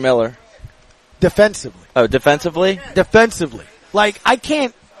 Reggie Miller. Defensively. Oh, defensively? Defensively. Like, I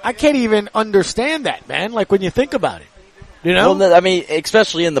can't even understand that, man. Like, when you think about it. You know? Well, I mean,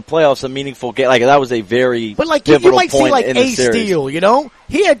 especially in the playoffs, a meaningful game. Like, that was a very But like, pivotal you might point see like in a the series. steal, you know?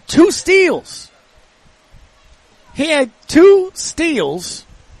 He had 2 steals. He had 2 steals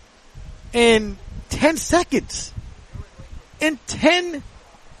in 10 seconds. In 10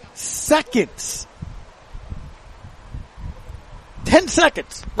 seconds. 10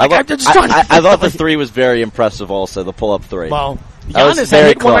 seconds. Like, I thought the 3 was very impressive also, the pull-up 3. Well, That was Giannis very had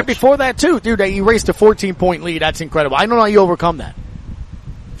hit one right clutch. before that too. Dude, he erased a 14-point lead. That's incredible. I don't know how you overcome that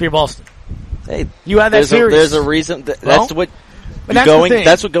for your Boston. Hey, you had that there's series. There's a reason. That's what but that's the thing.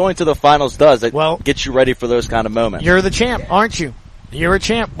 That's what going to the finals does. It gets you ready for those kind of moments. You're the champ, aren't you? You're a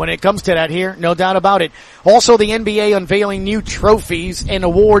champ when it comes to that here, no doubt about it. Also, the NBA unveiling new trophies and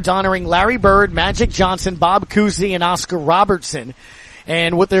awards honoring Larry Bird, Magic Johnson, Bob Cousy, and Oscar Robertson.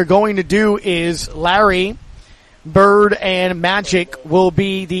 And what they're going to do is Larry, Bird, and Magic will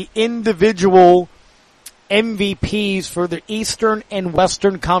be the individual MVPs for the Eastern and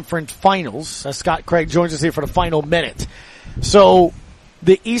Western Conference Finals. Scott Craig joins us here for the final minute. So,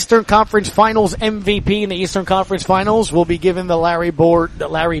 the Eastern Conference Finals MVP in the Eastern Conference Finals will be given the Larry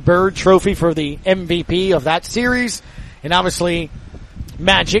Bird trophy for the MVP of that series, and obviously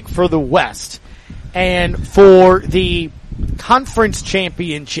Magic for the West. And for the conference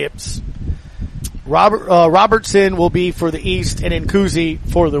championships, Robertson will be for the East and Nkuzi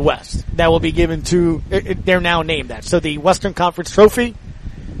for the West. That will be given to, they're now named that. So the Western Conference trophy,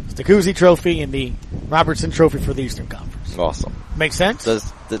 the Cousy trophy, and the Robertson trophy for the Eastern Conference. Awesome. Make sense?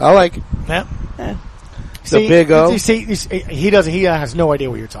 I like it. Yeah. The Big O. He has no idea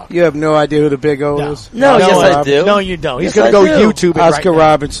what you're talking about. You have no idea who the Big O is? No, yes, I do. No, you don't. He's Yes, going to I go do. YouTube it Oscar right now.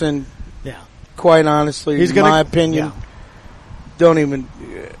 Robertson. Yeah. Quite honestly, in my opinion,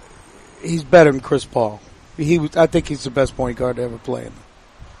 he's better than Chris Paul. I think he's the best point guard to ever play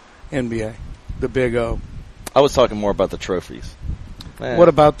in the NBA. The Big O. I was talking more about the trophies. What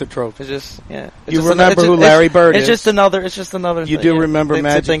about the trophy? It's remember who Larry Bird is? It's just another. You do remember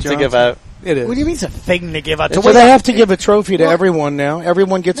Magic thing Johnson? to give out. It is. What do you mean it's a thing to give out? So they have to give a trophy to everyone now.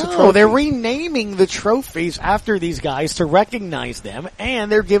 Everyone gets a trophy. No, they're renaming the trophies after these guys to recognize them,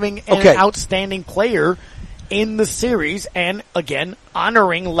 and they're giving an outstanding player in the series, and again,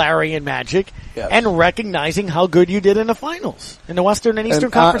 honoring Larry and Magic, and recognizing how good you did in the finals, in the Western and Eastern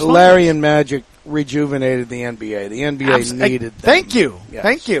Conference finals. Larry and Magic rejuvenated the NBA. The NBA needed them. Thank you. Yes.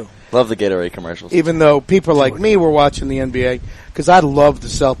 Thank you. Love the Gatorade commercials. Even though people like me were watching the NBA, because I loved the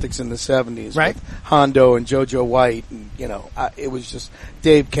Celtics in the 70s. Right. With Hondo and JoJo White, and, it was just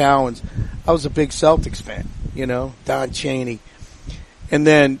Dave Cowens. I was a big Celtics fan, Don Chaney. And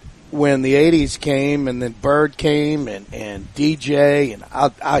then when the 80s came, and then Bird came, and DJ, and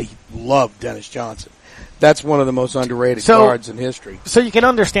I loved Dennis Johnson. That's one of the most underrated guards in history. So you can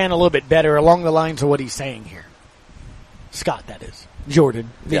understand a little bit better along the lines of what he's saying here. Scott, that is. Jordan,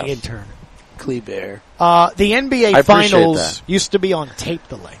 the intern. Kleber. The NBA Finals used to be on tape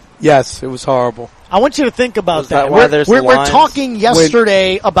delay. Yes, it was horrible. I want you to think about that. Why there's the We're lines? talking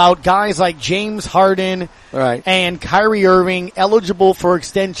yesterday about guys like James Harden and Kyrie Irving eligible for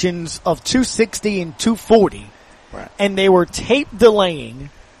extensions of 260 and 240. Right. And they were tape delaying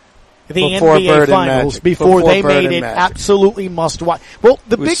the Before NBA Bird and Finals Magic. before they Bird made and it Magic. absolutely must watch. Well,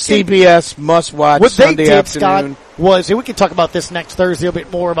 the It was big thing, CBS must watch what Sunday they did, afternoon. Scott, was, and we can talk about this next Thursday a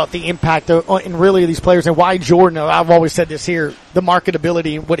bit more about the impact and really these players and why Jordan, I've always said this here, the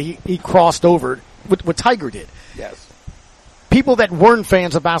marketability and what he crossed over, what Tiger did. Yes. People that weren't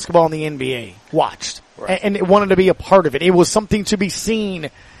fans of basketball in the NBA watched and wanted to be a part of it. It was something to be seen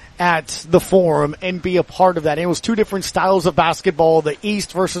at the Forum and be a part of that. And it was two different styles of basketball, the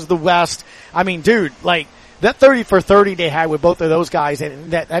East versus the West. I mean, dude, like that 30 for 30 they had with both of those guys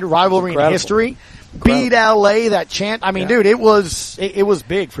and that rivalry in history. Beat LA, that chant. I mean, dude, it was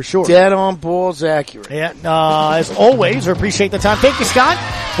big for sure. Dead on balls accurate. Yeah. As always, we appreciate the time. Thank you, Scott.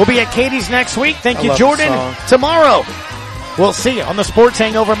 We'll be at Katie's next week. Thank you, Jordan. Tomorrow, we'll see you on the Sports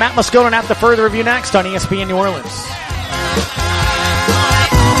Hangover. Matt Moscona have the further review next on ESPN New Orleans.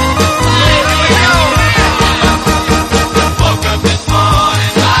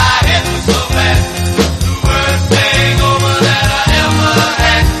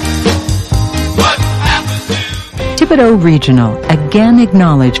 Thibodeau Regional, again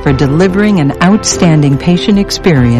acknowledged for delivering an outstanding patient experience